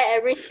doing that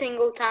every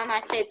single time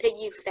I say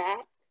Piggy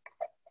fat?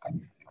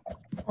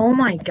 Oh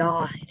my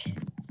god.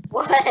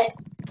 What?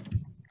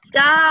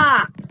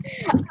 Stop!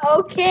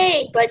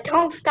 Okay, but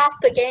don't stop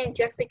the game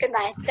just because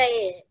I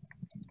say it.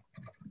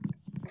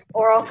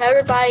 Or else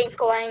everybody's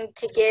going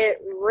to get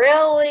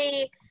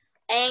really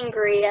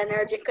angry and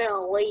they're just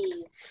gonna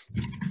leave.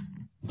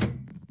 I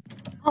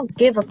don't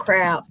give a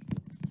crap.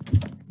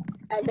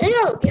 And they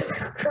don't give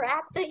a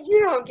crap that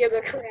you don't give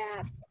a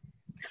crap.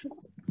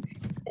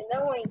 And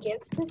no one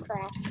gives a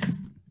crap.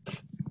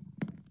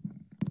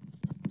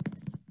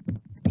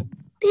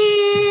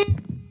 Piggy!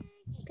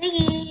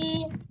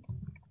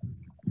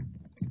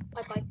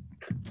 Bye-bye.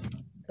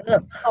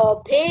 Ugh.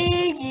 Oh,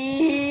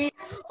 Piggy!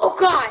 Oh,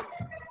 God!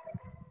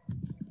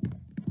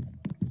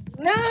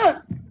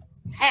 No!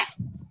 Ha!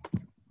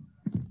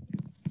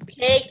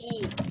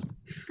 Piggy!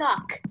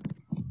 Suck!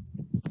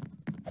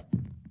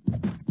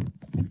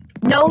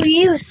 No,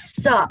 you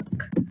suck.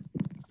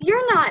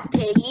 You're not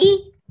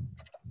Piggy!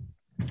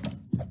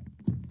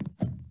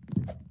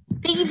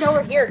 Piggy's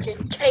over here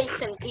just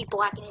chasing people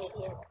like an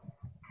idiot.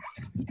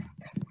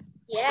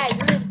 Yeah,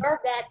 you deserve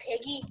that,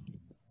 Piggy.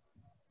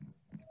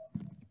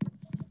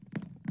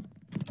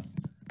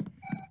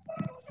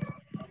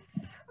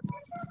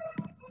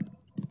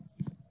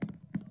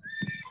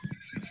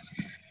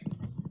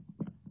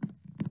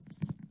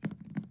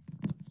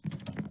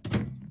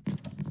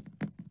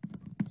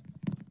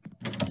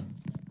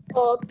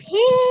 Oh,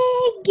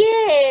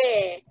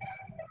 Piggy!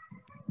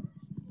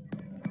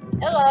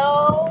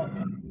 Hello?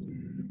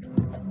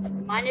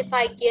 Mind if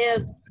I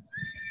give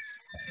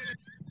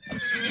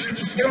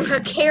a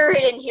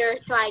carrot in here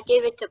so I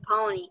give it to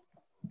Pony?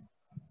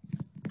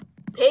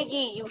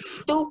 Piggy, you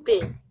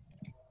stupid.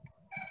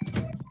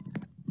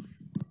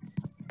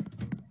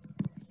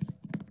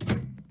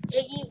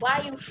 Piggy, why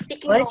are you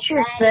sticking What your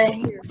you're head saying?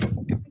 in here?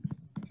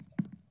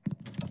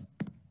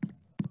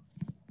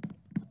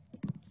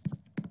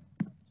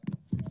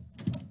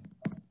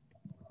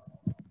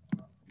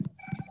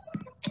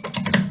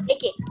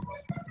 Piggy,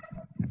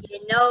 you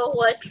know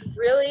what's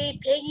really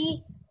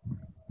Piggy?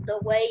 The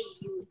way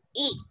you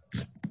eat.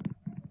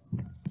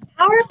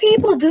 How are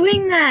people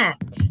doing that?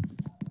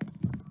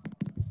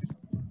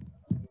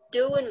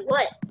 Doing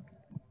what?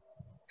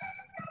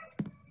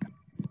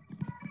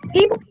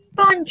 People keep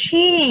on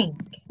cheating.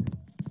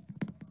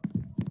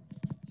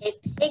 Hey,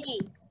 Piggy.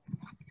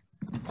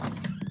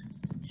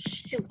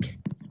 Shoot.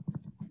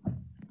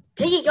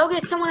 Piggy, go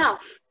get someone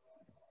else.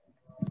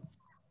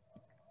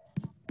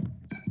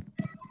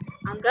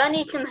 I'm gonna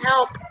need some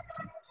help.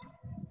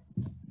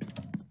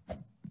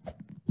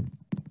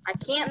 I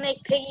can't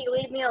make Piggy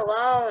leave me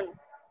alone.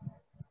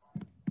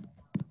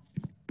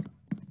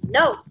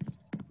 No.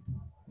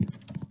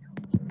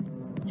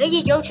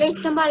 Piggy, go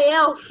chase somebody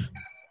else.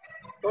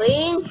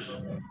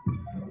 Please.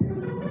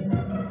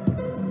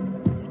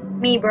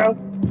 Me, bro.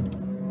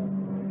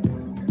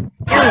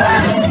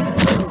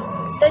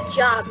 Good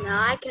job,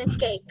 now I can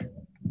escape.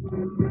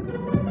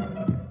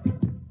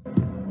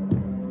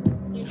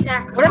 You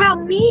sacrificed. What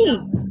about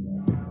me?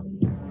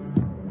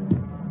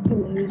 You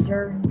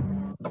loser.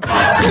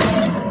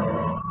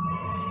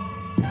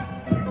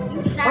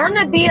 Learn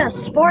to be a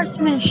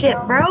sportsmanship,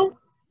 bro.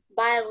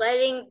 By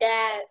letting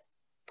that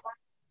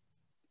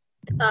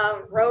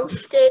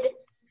roasted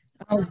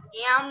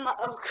yam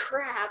of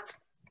crap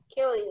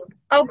kill you.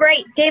 Oh,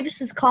 great.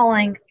 Davis is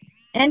calling.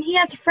 And he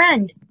has a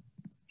friend.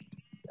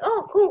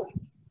 Oh, cool.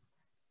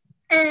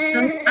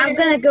 I'm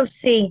gonna go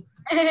see.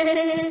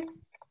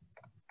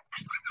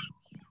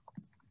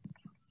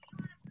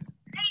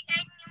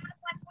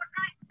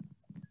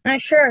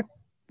 Sure.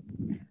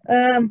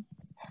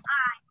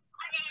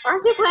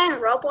 Aren't you playing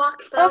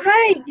Roblox though? Oh,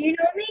 hi. Do you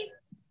know me?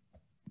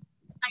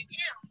 I do.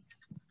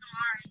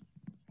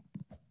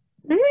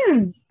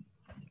 Hmm.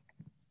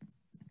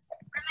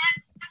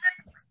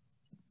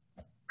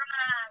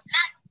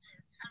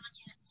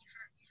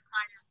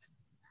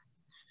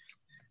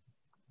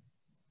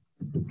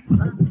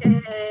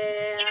 Okay.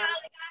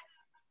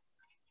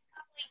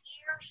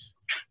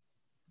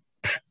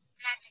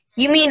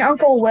 You mean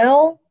Uncle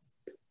Will?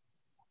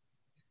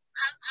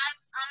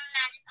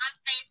 I'm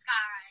face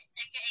guy.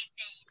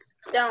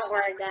 Don't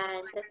worry,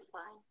 guys. That's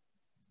fine.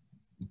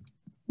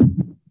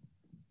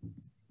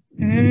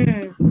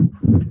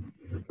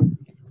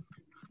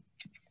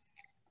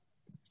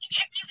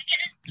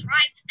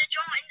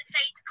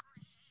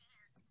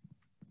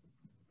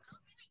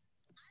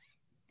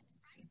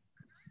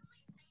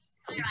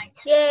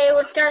 Yay,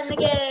 we're starting the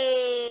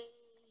game.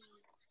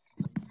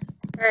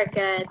 Alright,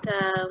 guys.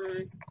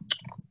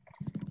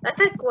 I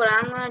think what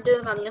I'm gonna do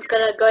is I'm just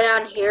gonna go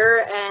down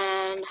here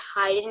and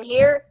hide in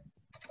here.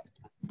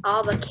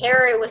 I'll have a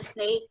carrot with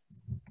me.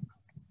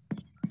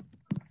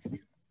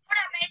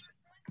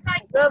 I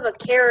do have a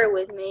carrot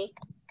with me.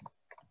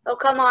 Oh,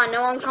 come on.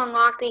 No one can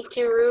unlock these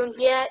 2 rooms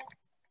yet.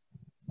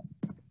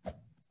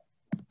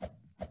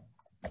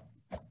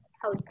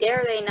 How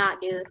dare they not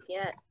do this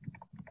yet?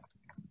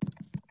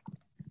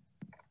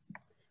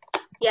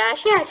 Yeah, I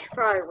should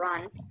probably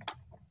run.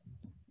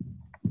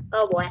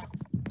 Oh boy.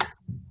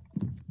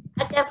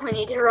 I definitely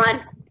need to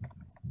run.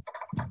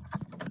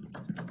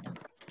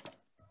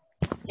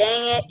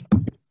 Dang it.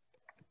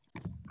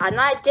 I'm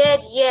not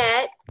dead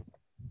yet.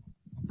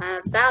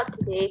 I'm about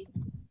to be.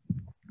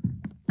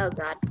 Oh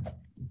god.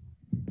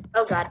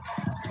 Oh god.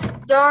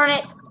 Darn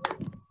it.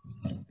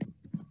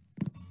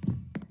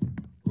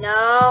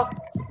 No.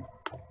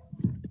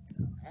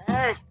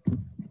 Darn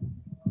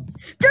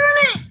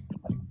it!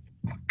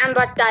 I'm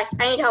about to die.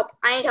 I need help.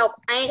 I need help.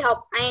 I need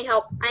help. I need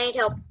help. I need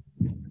help.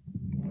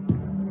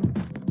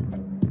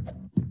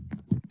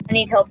 I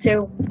need help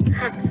too.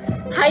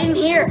 Hide in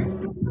here.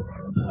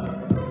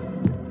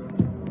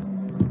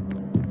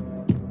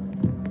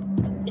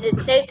 Did it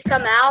safe to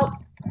come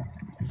out?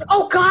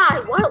 Oh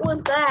god, what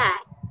was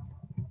that?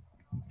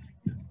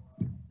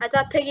 I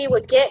thought Piggy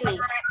would get me.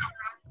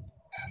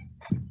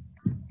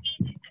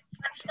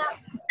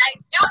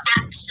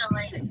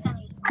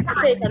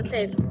 I'm safe, I'm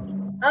safe.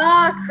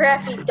 Oh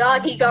crap, he's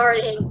doggy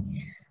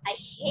guarding. I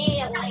hate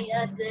it when he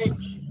does this.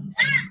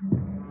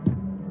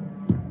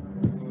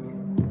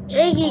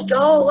 Piggy,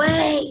 go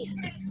away!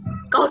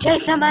 Go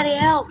chase somebody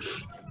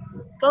else!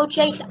 Go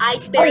chase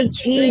Ice Bear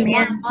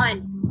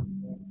 311.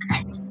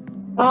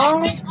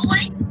 Oh,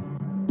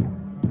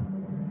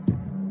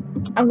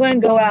 I'm gonna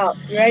go out.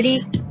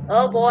 Ready?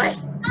 Oh boy.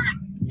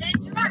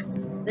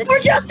 For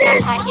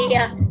justice!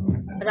 Yeah,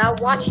 but I'll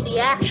watch the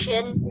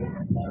action.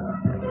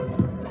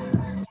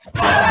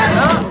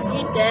 Oh,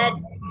 he's dead.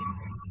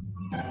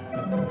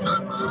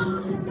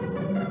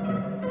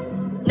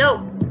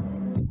 No.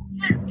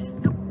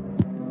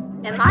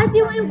 Am I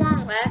the only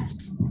one left?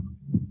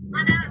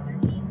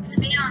 To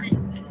be honest.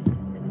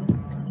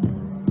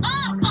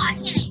 Oh god,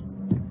 hit it.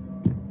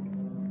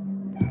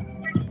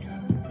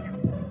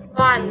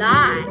 Oh, I'm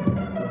not.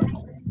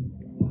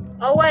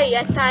 Oh wait,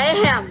 yes I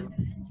am.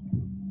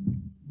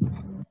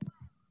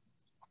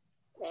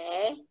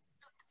 Okay.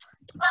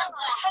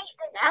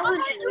 That was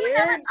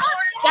weird.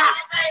 Yeah.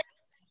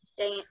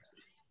 Dang it.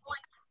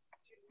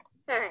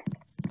 Alright.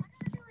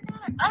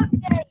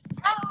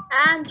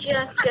 I'm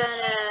just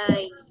gonna,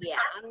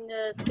 I'm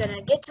just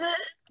gonna get to the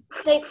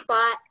safe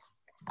spot.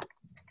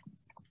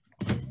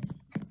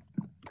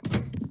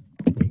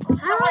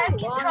 How long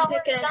is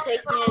it gonna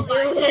take me to do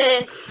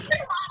this?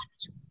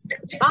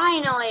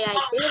 Finally, I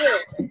did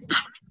it.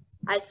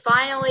 I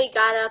finally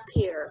got up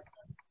here.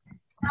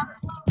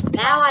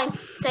 Now I'm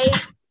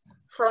safe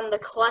from the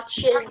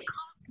clutches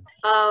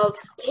of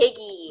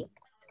Piggy.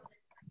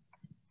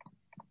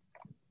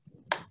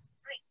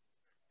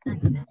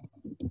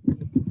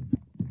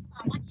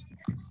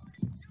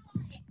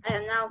 I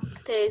am now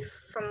safe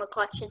from the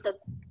clutches of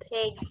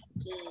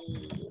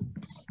Piggy.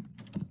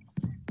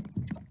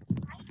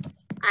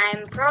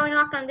 I'm probably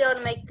not going to be able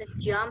to make this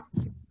jump.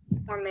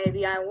 Or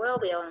maybe I will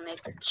be able to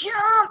make the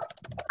jump.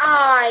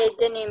 I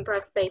didn't even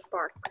press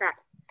spacebar. Crap.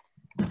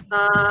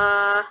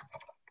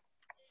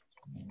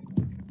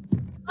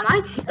 Am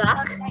I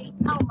stuck?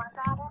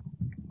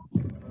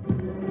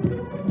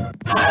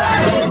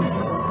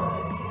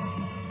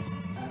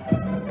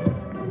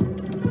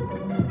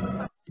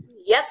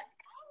 Yep.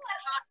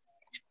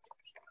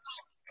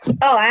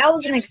 Oh, I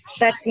wasn't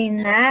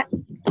expecting that.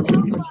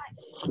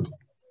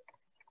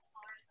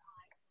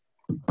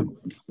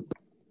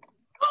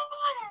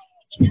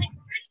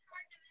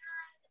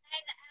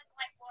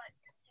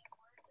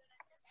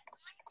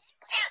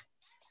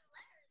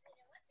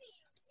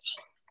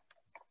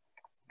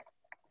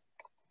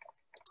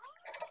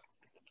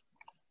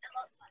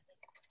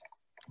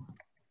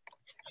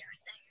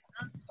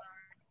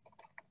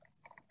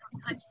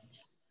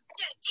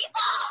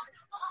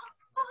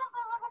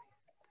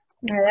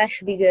 No, that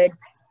should be good.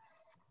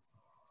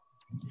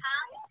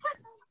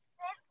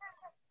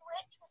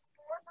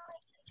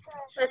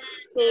 Let's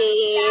see.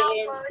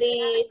 Is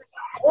the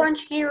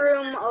orange key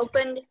room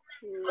opened?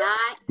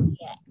 Not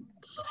yet.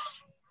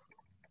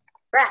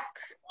 Crap.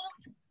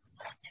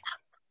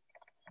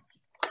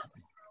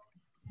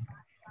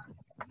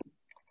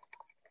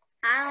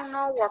 I don't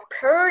know where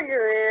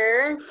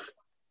Purger is.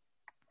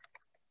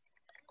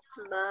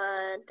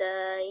 But,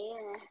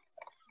 yeah.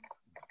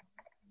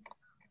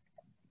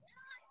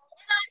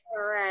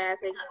 Alright, I have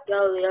to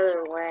go the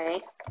other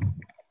way.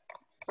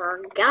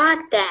 forgot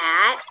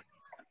that.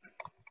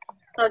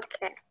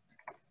 Okay.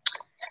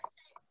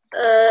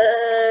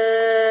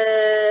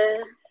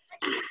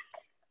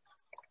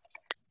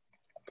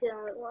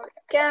 Don't work,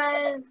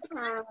 guys.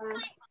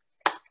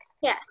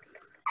 Yeah.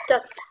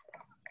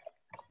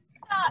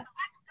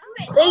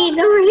 Please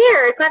over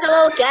here. It's like a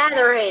little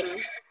gathering.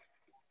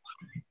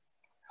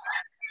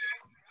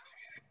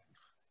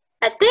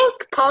 I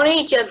think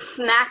Pony just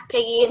smacked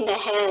Piggy in the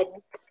head.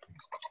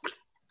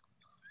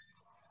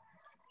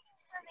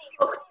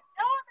 Oh.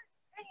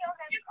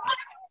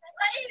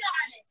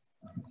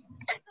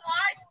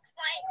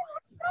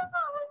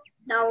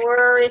 No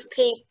worries,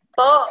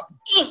 people.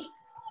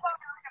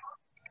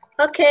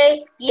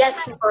 Okay,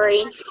 yes,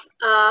 worry.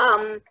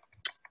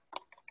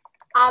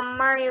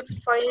 Mario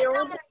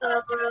failed.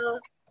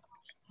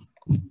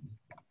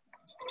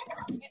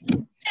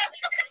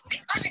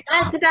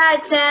 That's a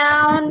bad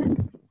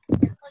sound.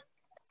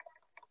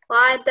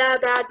 Why the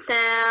bad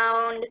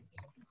sound?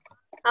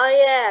 Oh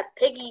yeah,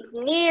 Piggy's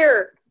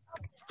near.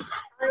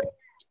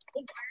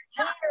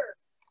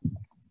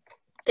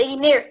 Piggy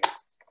near.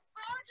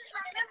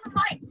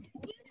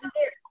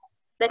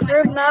 The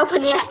room's not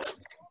open yet.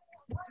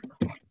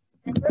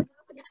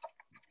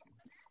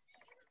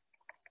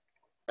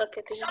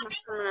 Okay, Piggy's not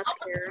coming up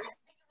here.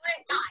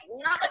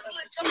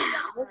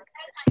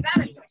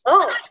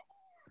 Oh!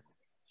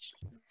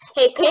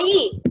 Hey,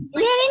 Piggy!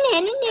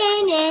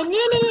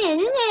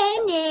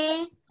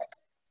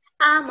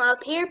 I'm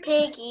up here,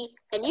 Piggy,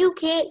 and you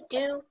can't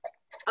do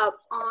a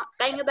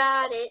thing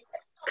about it.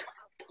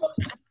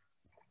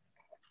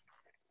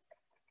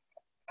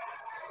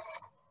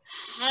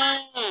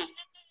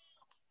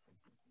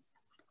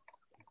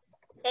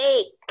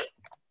 Take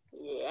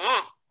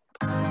that.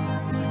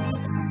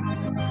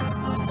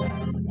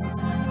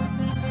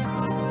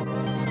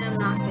 I'm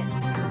not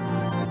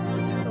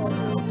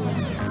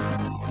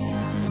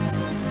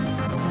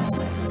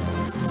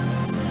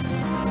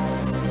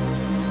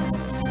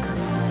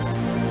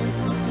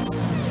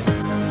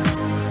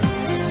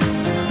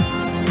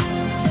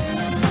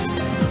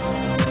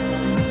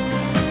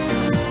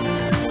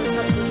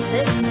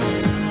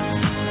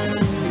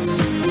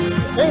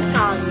This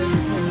song.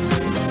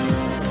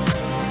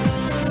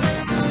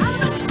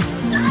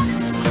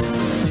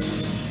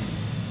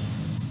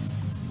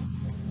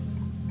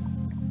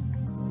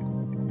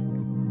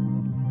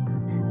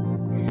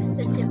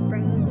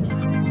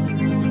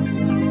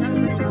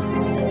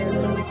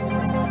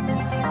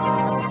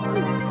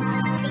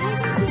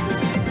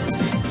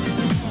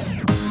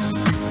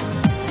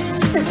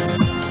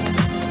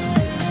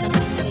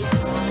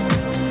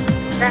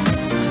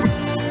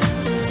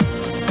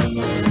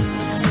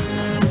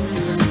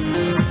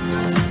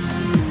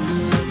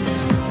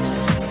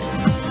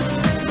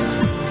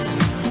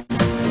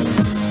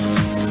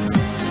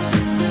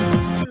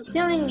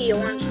 Feeling the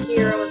orange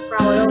tier was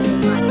probably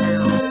over by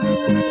now.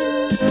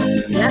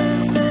 Yep.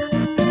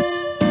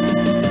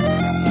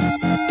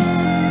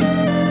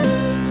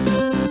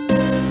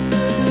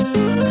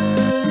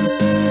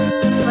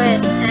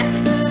 Wait,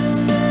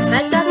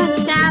 that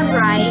doesn't sound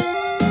right.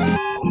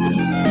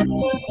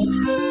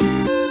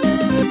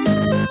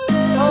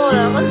 Hold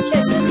on, let's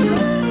check.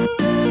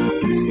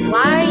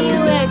 Why are you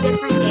in a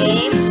different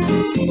game?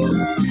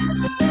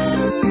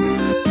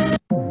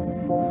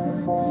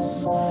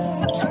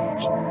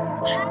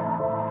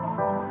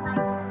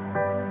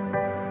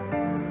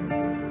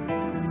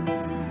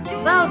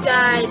 Well,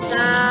 guys,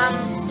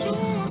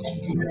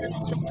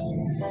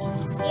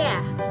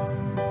 yeah.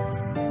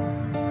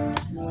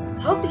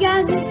 Hope you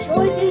guys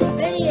enjoyed this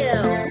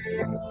video.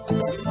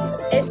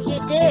 If you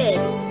did,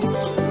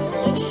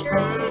 be sure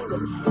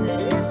to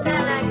hit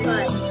that like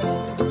button.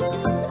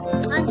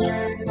 Punch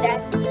that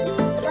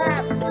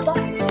subscribe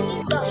button.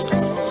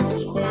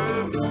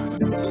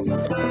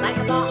 Like a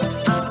boss.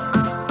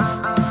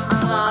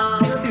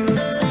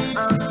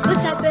 Put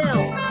that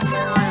bell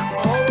on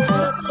all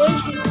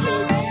notifications.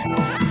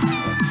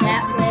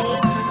 That way,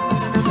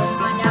 you'll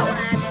find out when I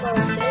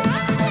upload this.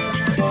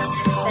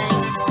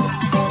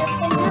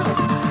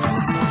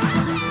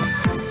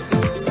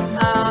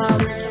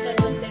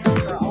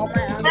 For all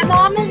my other My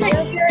mom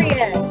isn't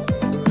curious.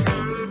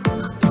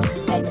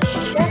 and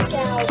check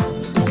out the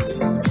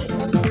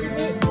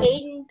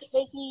Ayden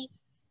Piggy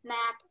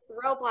Map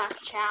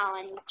Roblox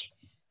challenge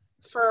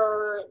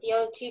for the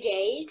other 2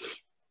 days.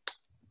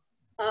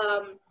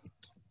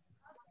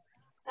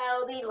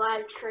 I'll be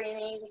live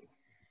streaming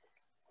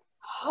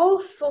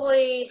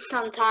hopefully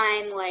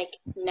sometime like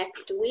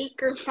next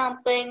week or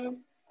something.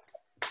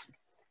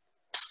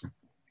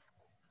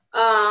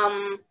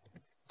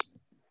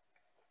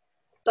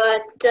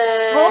 But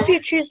I hope you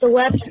choose the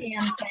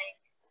webcam thing.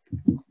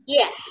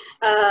 yeah.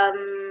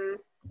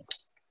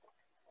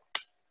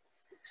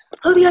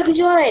 Hope you guys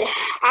enjoyed.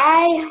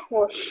 I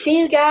will see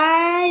you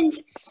guys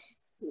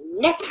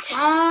next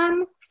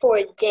time for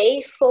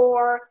day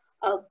 4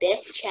 of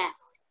this challenge.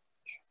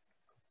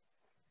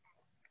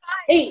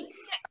 Peace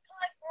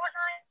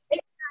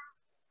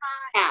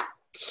out.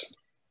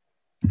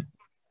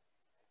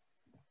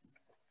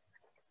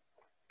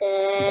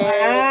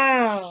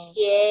 Wow.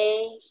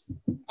 Yay.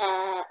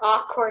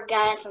 Awkward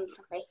guys. I'm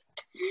sorry.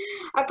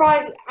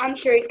 I'm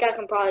sure you guys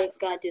can probably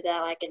gonna do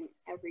that like in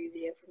every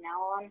video from now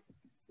on.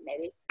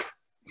 Maybe.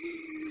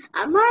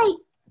 I might.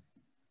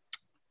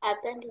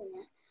 I've been doing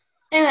that.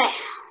 Anyway,